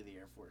give it all to the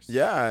Air Force.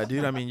 Yeah,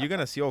 dude. I mean, you're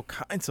gonna see all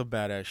kinds of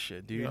badass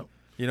shit, dude. Yep.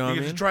 You know what I You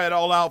mean? get to try it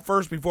all out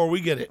first before we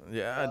get it.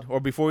 Yeah, or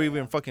before we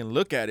even fucking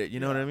look at it.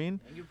 You know what I mean?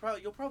 And you'll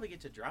probably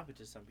get to drop it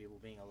to some people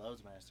being a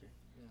loads master.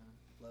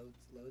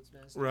 Loads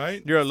master.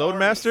 Right? You're a load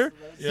master.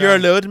 Yeah. You're a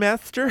load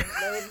master.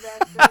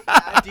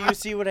 Do you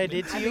see what I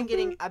did to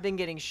you? I've been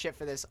getting shit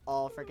for this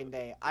all freaking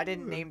day. I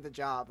didn't name the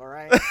job, all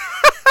right?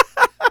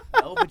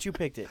 No, but you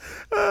picked it.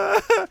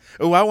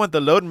 Oh, I want the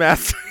load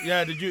master.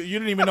 Yeah, you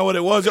didn't even know what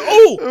it was.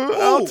 Oh!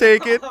 I'll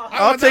take it.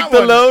 I'll want take that the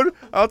one. load.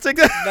 I'll take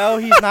that. No,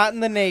 he's not in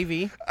the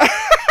Navy.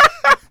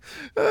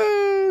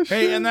 Oh,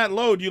 Hey, shit. and that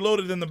load, you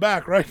loaded in the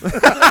back, right?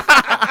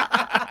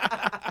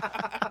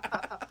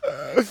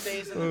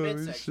 Stays in the mid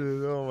Oh,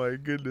 section. shit. Oh, my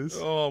goodness.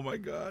 Oh, my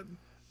God.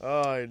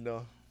 Oh, I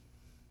know.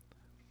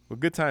 Well,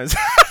 good times.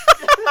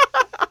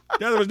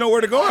 Yeah, there was nowhere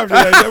to go after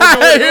that. There was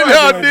nowhere to You go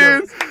know, after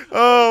that. dude.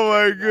 Oh,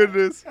 my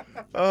goodness.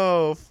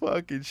 Oh,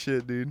 fucking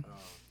shit, dude.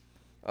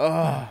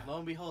 Oh. Lo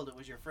and behold, it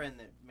was your friend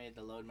that made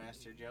the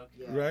loadmaster joke.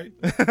 Right?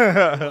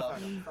 Well,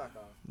 Fuck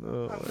off.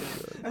 Oh,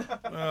 my God.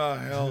 Oh,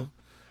 hell.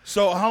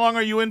 So, how long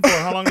are you in for?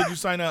 How long did you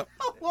sign up?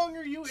 how long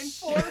are you in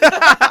for?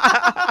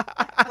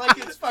 like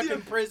it's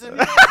fucking prison.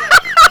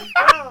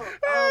 Oh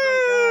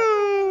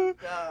my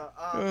god.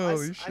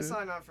 Holy I shit.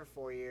 signed on for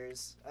 4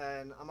 years,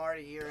 and I'm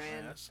already a year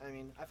in. Yes. I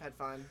mean, I've had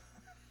fun.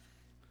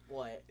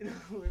 What?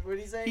 What did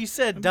he say? He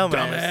said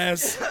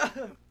dumbass.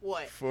 Dumbass.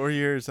 What? 4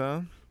 years,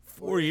 huh?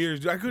 4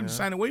 years. I couldn't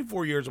sign away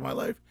 4 years of my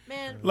life.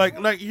 Man.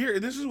 Like here.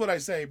 This is what I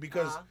say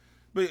because,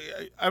 but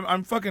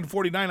I'm fucking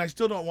 49. I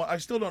still don't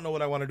know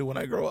what I want to do when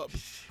I grow up.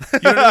 You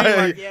know what I mean?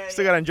 Like, Yeah,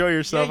 Still gotta enjoy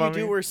yourself. Yeah, you I do.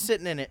 mean. We're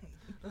sitting in it.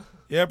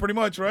 yeah, pretty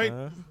much, right?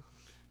 Uh,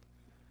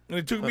 And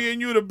it took me and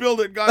you to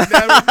build it.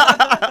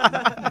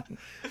 Goddammit.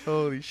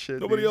 holy shit.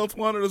 Nobody dude. else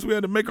wanted us. We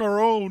had to make our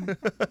own.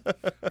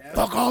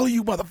 Fuck all of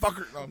you,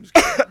 motherfuckers. No, I'm just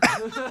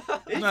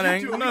kidding.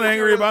 I'm not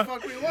angry about.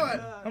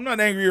 I'm not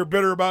angry or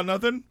bitter about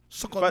nothing.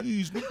 Suck on But-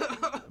 these.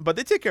 But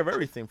they take care of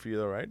everything for you,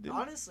 though, right? dude?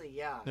 Honestly,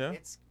 yeah. Yeah?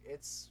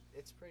 It's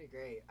pretty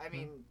great. I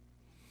mean,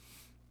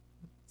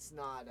 it's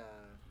not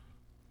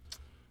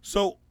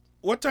So,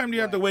 what time do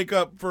you have to wake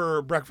up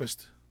for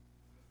breakfast?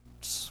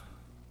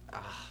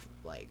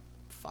 like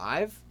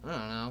 5. I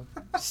don't know.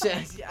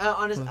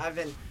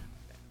 Honestly,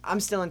 I'm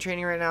still in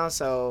training right now,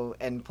 so,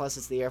 and plus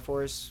it's the Air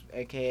Force,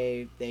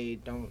 aka they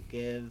don't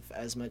give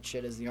as much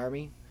shit as the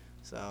Army,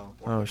 so.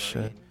 Oh,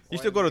 shit. You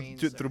still go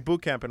through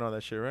boot camp and all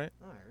that shit, right?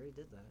 Oh, I already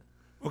did that.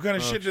 What kind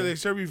of shit do they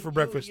serve you for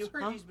breakfast? You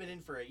heard he's been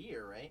in for a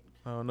year, right?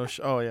 Oh, no.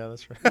 Oh, yeah,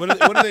 that's right.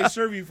 What do they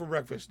serve you for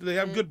breakfast? Do they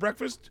have good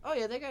breakfast? Oh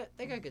yeah, they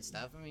got good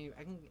stuff. I mean,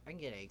 I can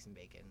get eggs and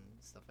bacon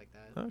and stuff like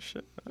that. Oh,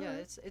 shit. Yeah,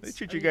 Alright. it's They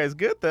treat I you mean, guys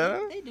good, then,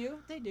 huh?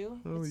 They do.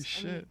 Holy It's,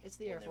 I mean, shit. it's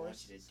the Air They want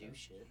Force. you to do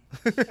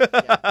shit.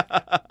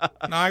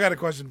 Now I got a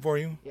question for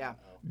you. Yeah.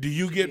 Do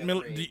you Should get be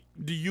afraid.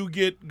 do you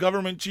get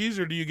government cheese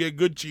or do you get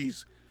good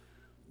cheese?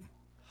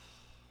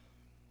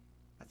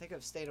 I think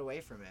I've stayed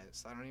away from it,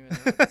 so I don't even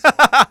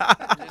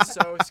know. I'm just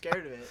so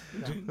scared of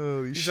it.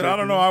 Holy He shit. said, I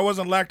don't know. I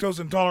wasn't lactose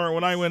intolerant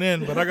when I went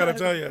in, but I got to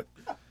tell you.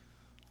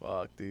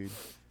 Fuck, dude.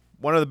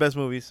 One of the best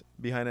movies,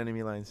 Behind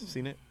Enemy Lines.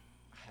 Seen it?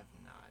 I have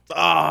not.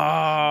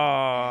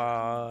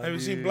 Ah. Have you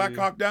seen Black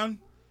Hawk Down?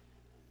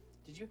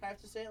 Did you have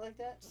to say it like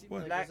that?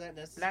 What? Like, was that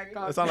necessary?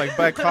 It's not like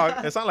Black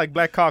Hawk. It's not like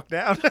Black Hawk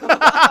Down.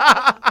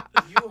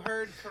 You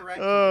heard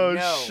correctly. Oh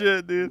No.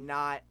 shit, dude.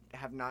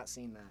 Have not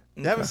seen that.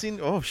 You haven't seen?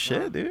 Oh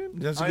shit, dude.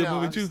 That's a I good know,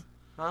 movie I'm too. s-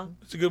 Huh?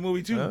 It's a good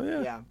movie too. Oh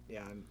yeah.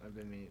 Yeah. I've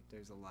been meaning.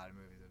 There's a lot of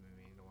movies I've been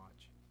meaning to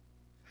watch.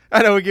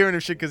 I know we're giving him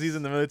shit because he's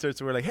in the military,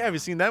 so we're like, hey, have you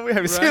seen that movie?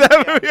 Have you seen Right.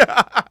 that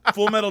movie?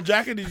 Full Metal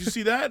Jacket. Did you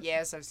see that?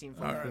 Yes, I've seen.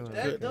 All right. Full Metal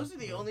Good. Jacket. Those are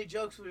the only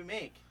jokes we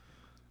make.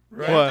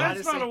 Right. What?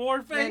 That's not a war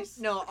Man, face.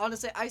 no,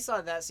 honestly, I saw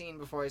that scene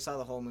before I saw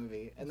the whole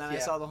movie, and then I Yeah.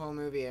 saw the whole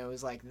movie, and it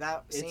was like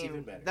that It's scene.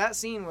 even better. That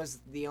scene was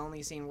the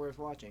only scene worth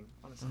watching.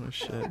 Honestly. Oh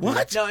shit.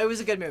 What? No, it was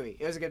a good movie.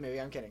 It was a good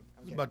movie. I'm kidding.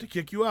 I was about to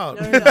kick you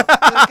out. No.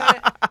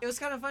 It was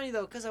kind of funny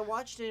though, because I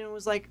watched it and it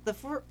was like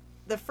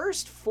the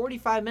first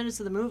 45 minutes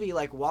of the movie,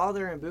 like while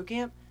they're in boot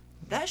camp,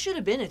 that should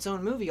have been its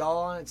own movie all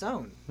on its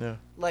own. Yeah.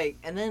 Like,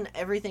 and then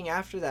everything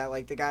after that,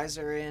 like the guys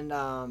are in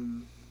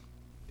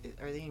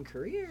are they in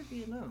Korea or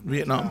Vietnam?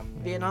 Vietnam.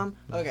 Vietnam.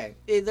 Okay,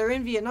 they're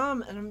in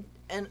Vietnam,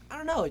 and I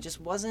don't know. It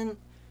just wasn't.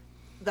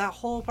 That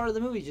whole part of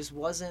the movie just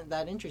wasn't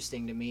that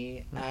interesting to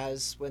me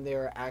as when they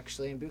were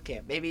actually in boot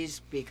camp. Maybe it's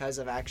because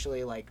I've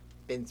actually like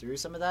been through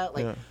some of that.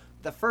 Like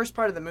the first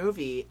part of the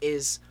movie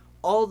is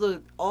all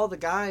the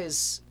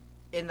guys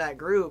in that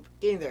group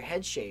getting their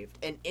heads shaved,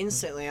 and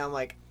instantly I'm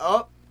like,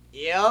 oh,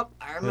 yep,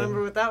 I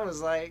remember what that was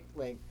like.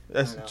 Like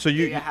so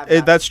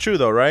that's true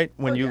though, right?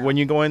 When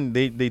you go in,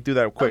 they do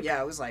that quick. Oh,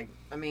 yeah, it was like,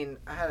 I mean,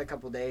 I had a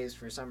couple days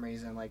for some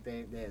reason, like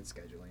they had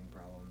scheduling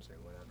problems or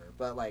whatever,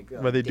 but like.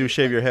 But they do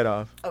shave your head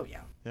off. Oh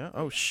yeah. Yeah.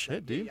 Oh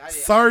shit, dude.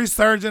 Sorry,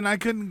 Sergeant, I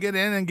couldn't get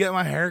in and get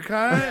my hair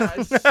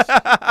cut.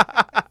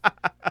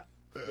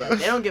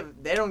 Yeah,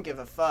 they don't give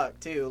a fuck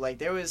too. Like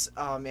there was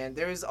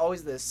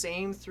always the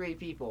same 3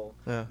 people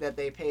that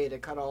they pay to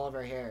cut all of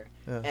our hair.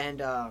 Yeah.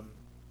 And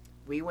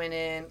we went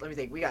in, let me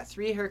think, we got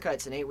 3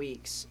 haircuts in 8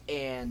 weeks,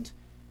 and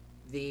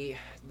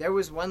there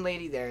was one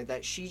lady there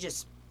that she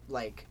just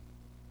like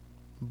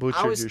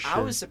butchered your shit.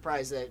 I was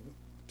surprised that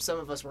some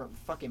of us weren't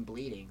fucking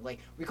bleeding. Like,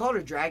 we called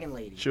her Dragon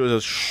Lady. She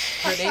was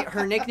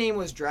her nickname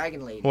was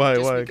Dragon Lady.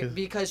 Why?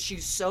 Because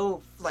she's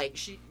so, like,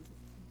 she...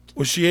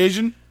 Was she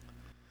Asian?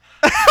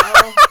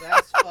 No,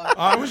 that's fucking...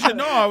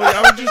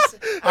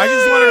 I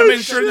just wanted to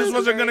make sure this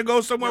wasn't going to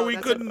go somewhere we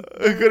couldn't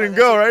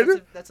go, right?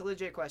 That's a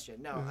legit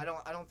question. No, I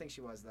don't think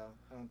she was, though.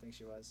 I don't think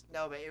she was.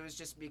 No, but it was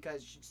just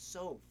because she's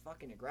so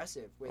fucking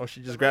aggressive.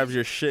 She just grabs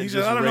your shit. He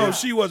said, I don't know if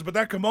she was, but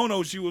that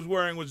kimono she was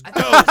wearing was dope.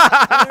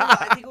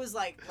 I think it was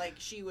like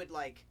she would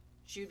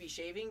be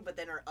shaving, but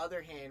then her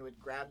other hand would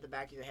grab the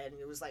back of your head, and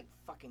it was like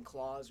fucking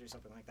claws or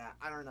something like that.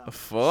 I don't know.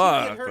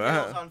 Fuck. She did her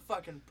nails on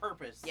fucking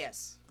purpose.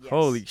 Yes.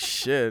 Holy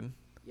shit.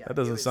 Yeah, that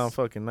doesn't sound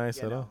fucking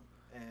nice at all.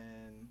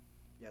 And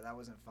yeah, that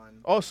wasn't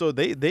fun. Also,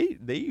 they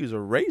use a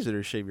razor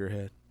to shave your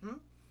head.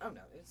 Oh no,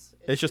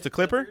 it's just a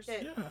clipper.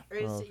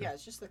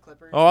 It's just the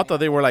clippers. Oh, I thought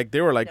they were like they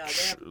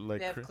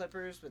have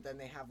clippers, but then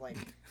they have like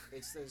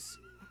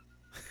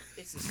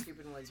it's the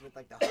stupid ones with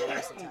like the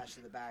hose attached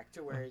to the back,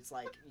 to where it's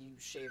like you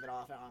shave it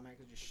off and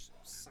automatically just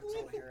sucks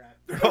all the hair out.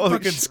 They're not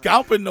fucking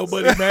scalping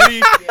nobody,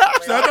 man.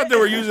 So I thought they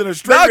were using a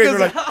straight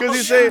razor.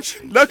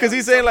 Because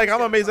he's saying like,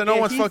 I'm amazed that no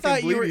one's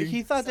fucking bleeding.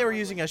 He thought they were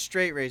using a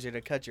straight razor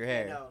to cut your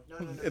hair.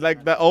 No.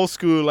 Like that old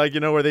school, like,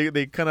 you know, where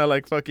they kind of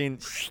like fucking.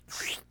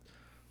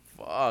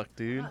 Fuck,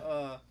 dude.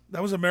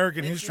 That was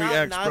American History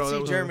X, bro.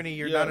 Nazi Germany.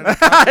 You're not in a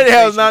concentration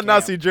camp. It was not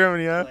Nazi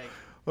Germany, huh?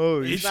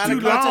 It's not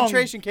a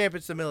concentration camp.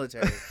 It's the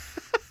military.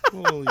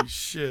 Holy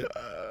shit.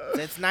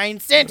 It's 9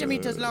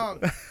 centimeters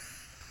long.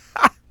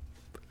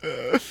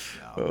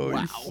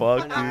 Holy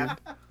fuck, dude.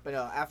 But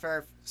no,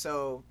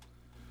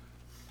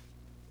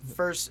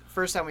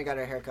 first time we got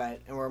our haircut,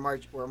 and we're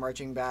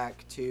marching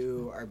back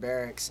to our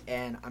barracks,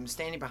 and I'm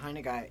standing behind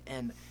a guy,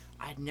 and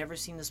I'd never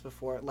seen this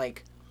before,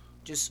 like,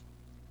 just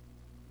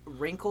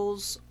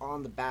wrinkles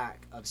on the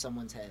back of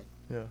someone's head.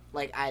 Yeah.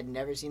 Like, I had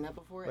never seen that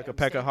before. Like a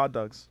pack of hot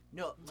dogs.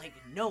 No.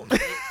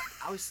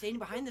 I was standing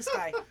behind this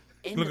guy.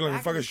 Looking like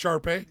a fucking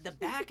Sharpay? The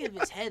back of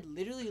his head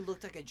literally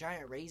looked like a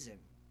giant raisin.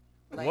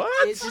 Like,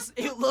 what?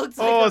 It looks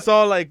like it's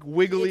all like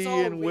wiggly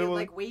and wiggly.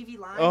 Like wavy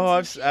lines. Oh,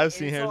 I've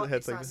seen heads like that.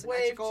 It's not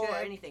symmetrical or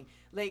anything.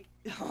 Like,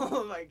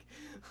 oh my...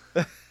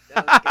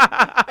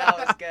 That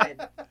was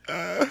good.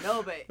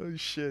 No, but... Oh,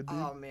 shit, dude.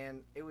 Oh, man.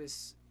 It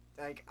was...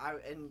 Like,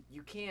 and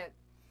you can't...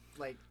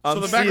 Like...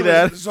 So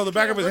the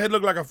back of his head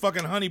looked like a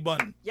fucking honey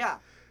bun. Yeah.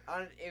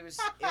 It was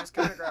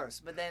kind of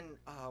gross. But then,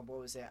 what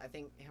was it? I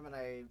think him and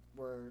I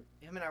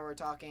were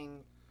talking.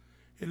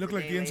 It looked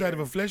like the inside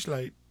of a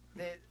fleshlight.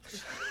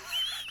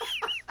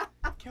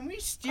 Can we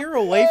steer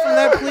away from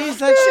that, please?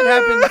 That shit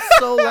happened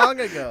so long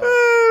ago.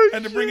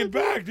 And to bring it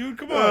back, dude.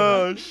 Come on.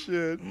 Oh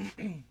shit.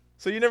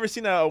 So you never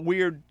seen a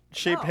weird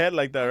shaped head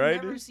like that, right?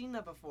 I've never seen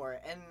that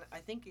before. And I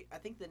think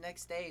the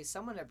next day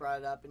someone had brought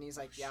it up, and he's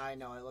like, "Yeah, I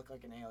know. I look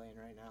like an alien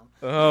right now."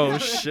 Oh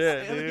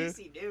shit, dude. At least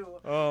he knew.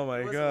 Oh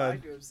my god.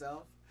 Lying to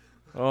himself.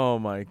 Oh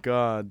my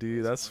god,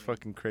 dude, that's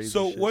fucking crazy.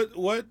 So shit.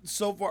 what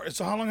so far?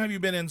 So how long have you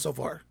been in so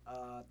far?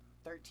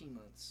 13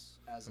 months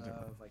as of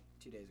like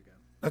 2 days ago.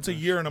 That's a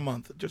year and a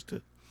month, just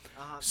to.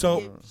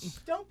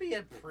 Don't be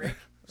a prick.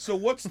 So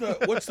what's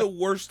the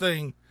worst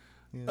thing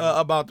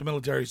about the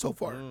military so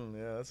far?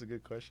 Yeah, that's a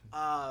good question.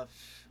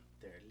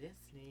 They're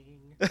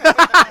listening.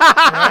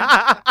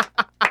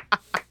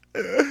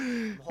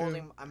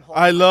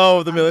 I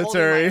love the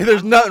military.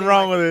 There's nothing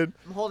wrong with it.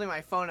 I'm holding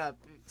my phone up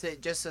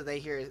just so they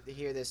hear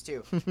this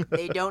too.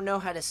 They don't know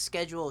how to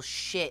schedule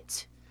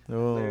shit.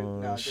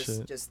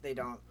 Shit. Just they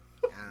don't.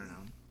 I don't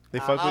know. They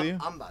fuck with you?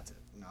 I'm about to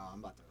rant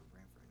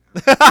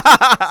right now.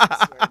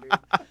 I swear, dude.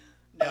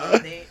 No,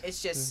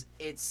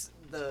 it's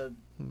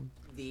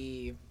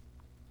the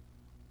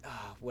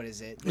what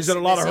is it? Is it a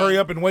lot of hurry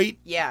up and wait?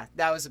 Yeah,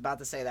 that was about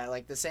to say that.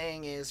 Like, the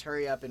saying is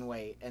hurry up and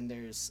wait, and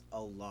there's a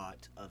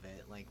lot of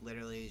it. Like,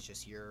 literally, it's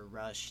just your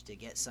rush to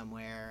get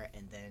somewhere,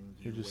 and then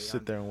you just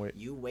sit there and wait.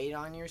 You wait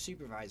on your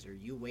supervisor.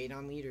 You wait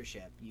on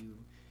leadership.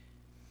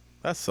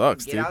 That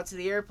sucks, Get dude. out to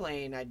the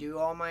airplane. I do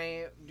all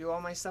my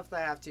stuff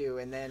that I have to,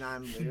 and then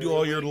I'm You do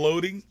all your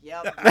loading.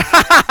 Yep.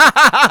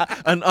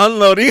 An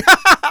unloading.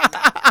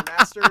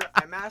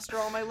 I master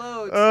all my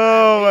loads.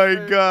 Oh I wait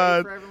my for-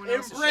 God. wait for everyone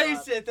else to show Embrace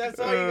up. it. That's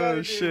all you gotta Oh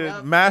do. shit.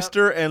 Yep,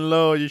 Master and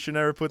load. You should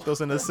never put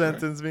those in a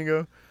sentence,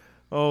 Bingo.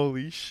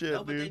 Holy shit,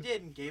 No, but they dude.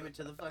 did and gave it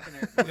to the fucking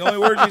airplane. The only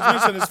word he's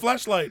missing is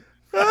flashlight.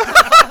 That's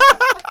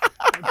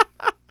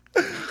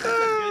a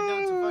good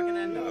note to fucking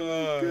end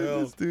on.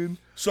 Goodness, dude.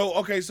 So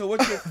what's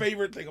your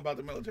favorite thing about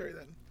the military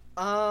then?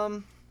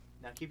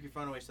 Now keep your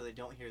phone away so they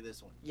don't hear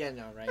this one. Yeah,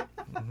 no, right?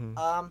 Mm-hmm.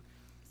 I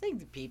think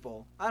the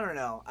people. I don't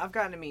know. I've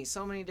gotten to meet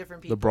so many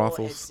different people.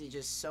 brothels. It's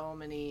just so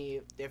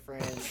many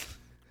different.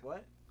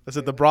 What? Is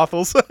it the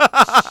brothels?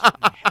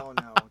 Hell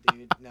no,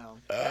 dude. No.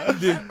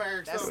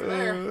 The, That's over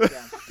there.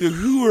 Yeah. the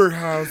Hoover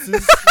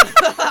houses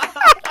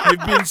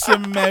have been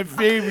some of my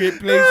favorite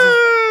places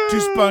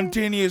to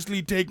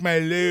spontaneously take my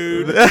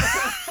load.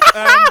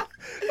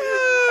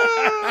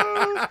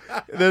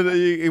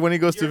 Then when he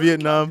goes to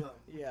Vietnam.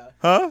 Yeah.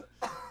 Huh?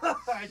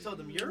 I told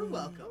them you're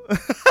welcome.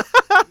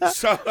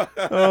 So,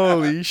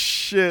 Holy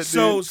shit,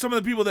 so dude. some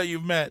of the people that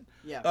you've met,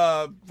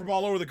 Yeah. from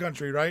all over the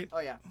country, right? Oh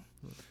yeah.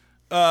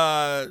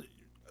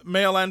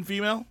 Male and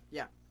female.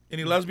 Yeah.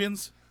 Any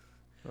lesbians?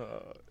 You're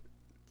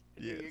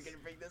gonna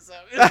bring this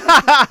up.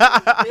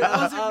 It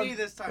wasn't me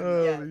this time.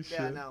 yeah. Holy Yeah.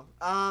 shit. No.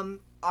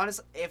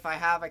 Honestly, if I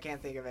have, I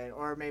can't think of it,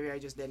 or maybe I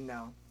just didn't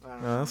know. I don't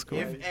Oh, know. that's cool.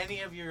 If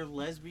any of your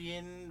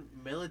lesbian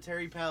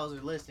military pals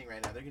are listening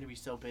right now, they're gonna be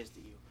so pissed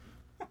at you.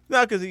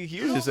 No, because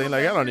he was just saying,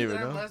 like, I don't even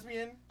That I'm know.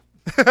 lesbian?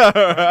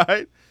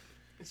 Alright.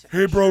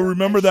 Hey, bro,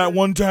 remember that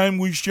one time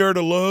we shared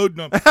a load?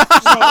 No. That's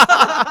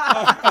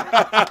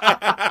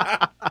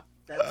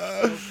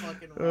so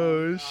fucking wrong.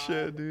 Oh,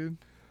 shit, dude.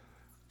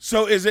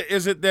 So is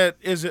it that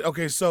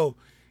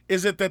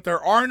there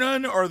are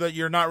none, or that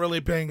you're not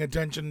really paying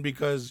attention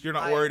because you're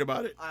not worried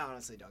about it? I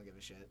honestly don't give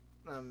a shit.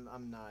 I'm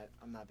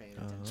not paying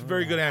attention. It's a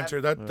very good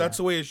answer. That's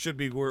the way it should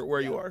be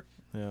where you are.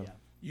 Yeah.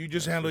 You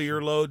just handle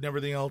your load, and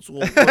everything else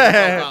will work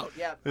out.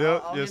 Yeah,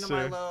 Yep, I'll yes, handle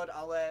my sir. load.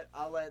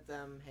 I'll let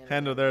them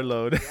Handle their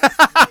load.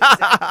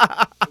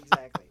 Yeah,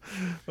 exactly.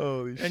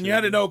 Holy shit. And you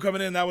had to know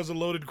coming in that was a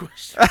loaded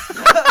question.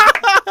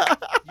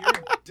 You're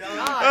dumb.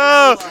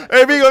 Oh,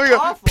 hey, Bingo.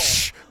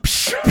 Awful.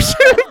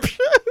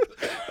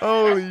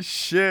 Holy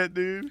shit,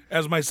 dude.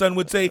 As my son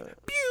would say,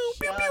 pew,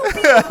 pew,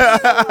 pew.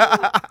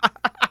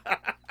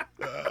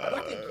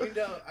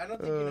 I don't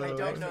think you know. I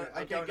don't know.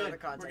 I Okay, don't know good. the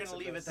context We're gonna of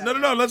leave it this. that.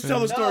 No, let's tell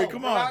the story. No,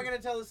 Come we're not on. gonna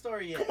tell the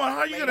story yet. Come on,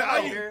 how you Later,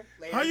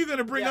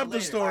 gonna bring Yeah, up the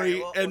later.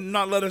 story All right, well, and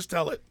not let us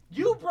tell it?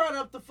 You brought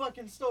up the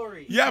fucking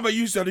story. Yeah, but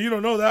you said you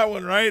don't know that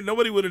one, right?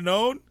 Nobody would have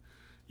known.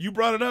 You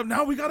brought it up.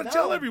 Now we gotta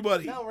tell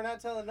everybody. No, we're not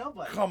telling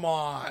nobody. Come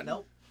on.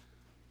 Nope.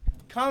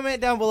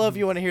 Comment down below if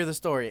you want to hear the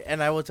story,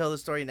 and I will tell the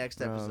story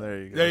next episode. Oh,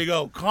 there you go. There you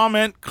go.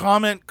 Comment.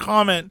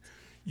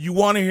 You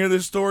want to hear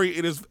this story?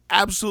 It is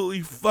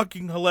absolutely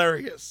fucking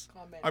hilarious.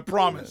 I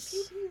promise.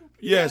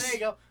 Yeah, Yes. there you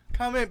go.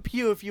 Comment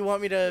pew if you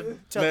want me to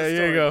tell the There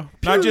story. you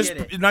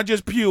go. Not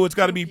just pew. It's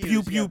got to be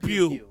pew Pews, pew yeah,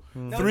 pew.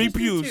 No, 3 just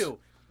pews.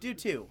 Do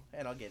two,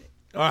 and I'll get it.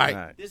 All right.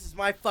 Alright. This is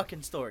my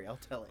fucking story. I'll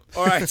tell it.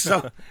 All right.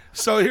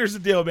 So here's the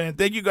deal, man.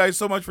 Thank you guys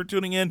so much for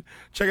tuning in,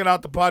 checking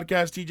out the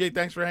podcast. TJ,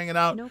 thanks for hanging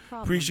out. No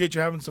problem. Appreciate you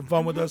having some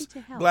fun I'm with happy us.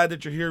 to help. Glad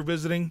that you're here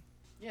visiting.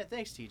 Yeah,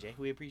 thanks, TJ.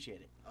 We appreciate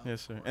it.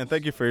 Yes, sir. And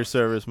thank you for your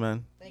service,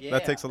 man. you.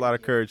 That takes a lot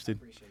of courage, dude.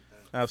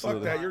 Fuck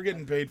Absolutely. that. You're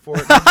getting paid for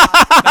it. No,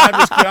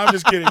 I'm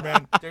just kidding,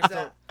 man.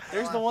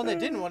 There's the one that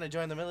didn't want to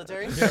join the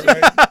military. Yeah,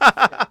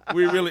 right.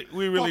 We really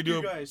Fuck do.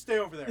 you guys. Stay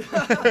over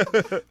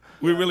there.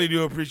 We really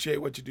do appreciate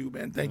what you do,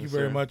 man. Thank you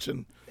very sir. much,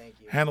 and Thank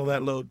you. handle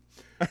that load.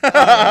 You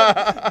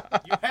had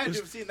to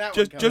have seen that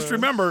one coming. Just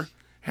remember,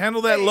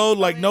 handle that load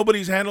like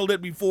nobody's handled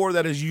it before.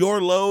 That is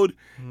your load,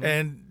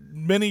 and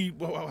many.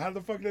 Well, how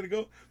the fuck did it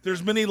go?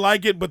 There's many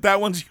like it, but that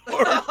one's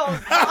yours.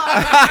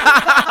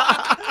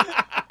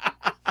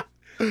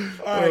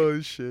 All right,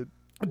 Oh, shit.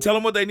 tell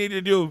them what they need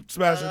to do,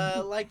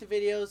 Sebastian. Like the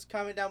videos,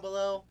 comment down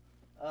below,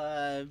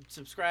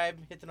 subscribe,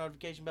 hit the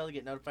notification bell to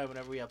get notified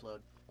whenever we upload.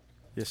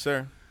 Yes,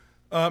 sir.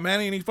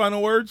 Manny, any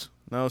final words?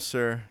 No,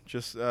 sir.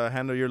 Just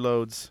handle your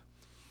loads.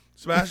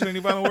 Sebastian, any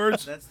final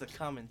words? That's the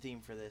common theme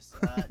for this.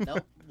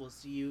 Nope. We'll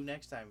see you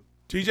next time.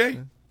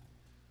 TJ?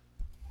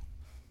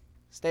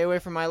 Stay away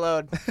from my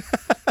load.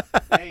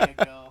 There you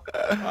go.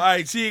 All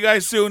right, see you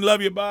guys soon.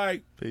 Love you.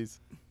 Bye. Peace.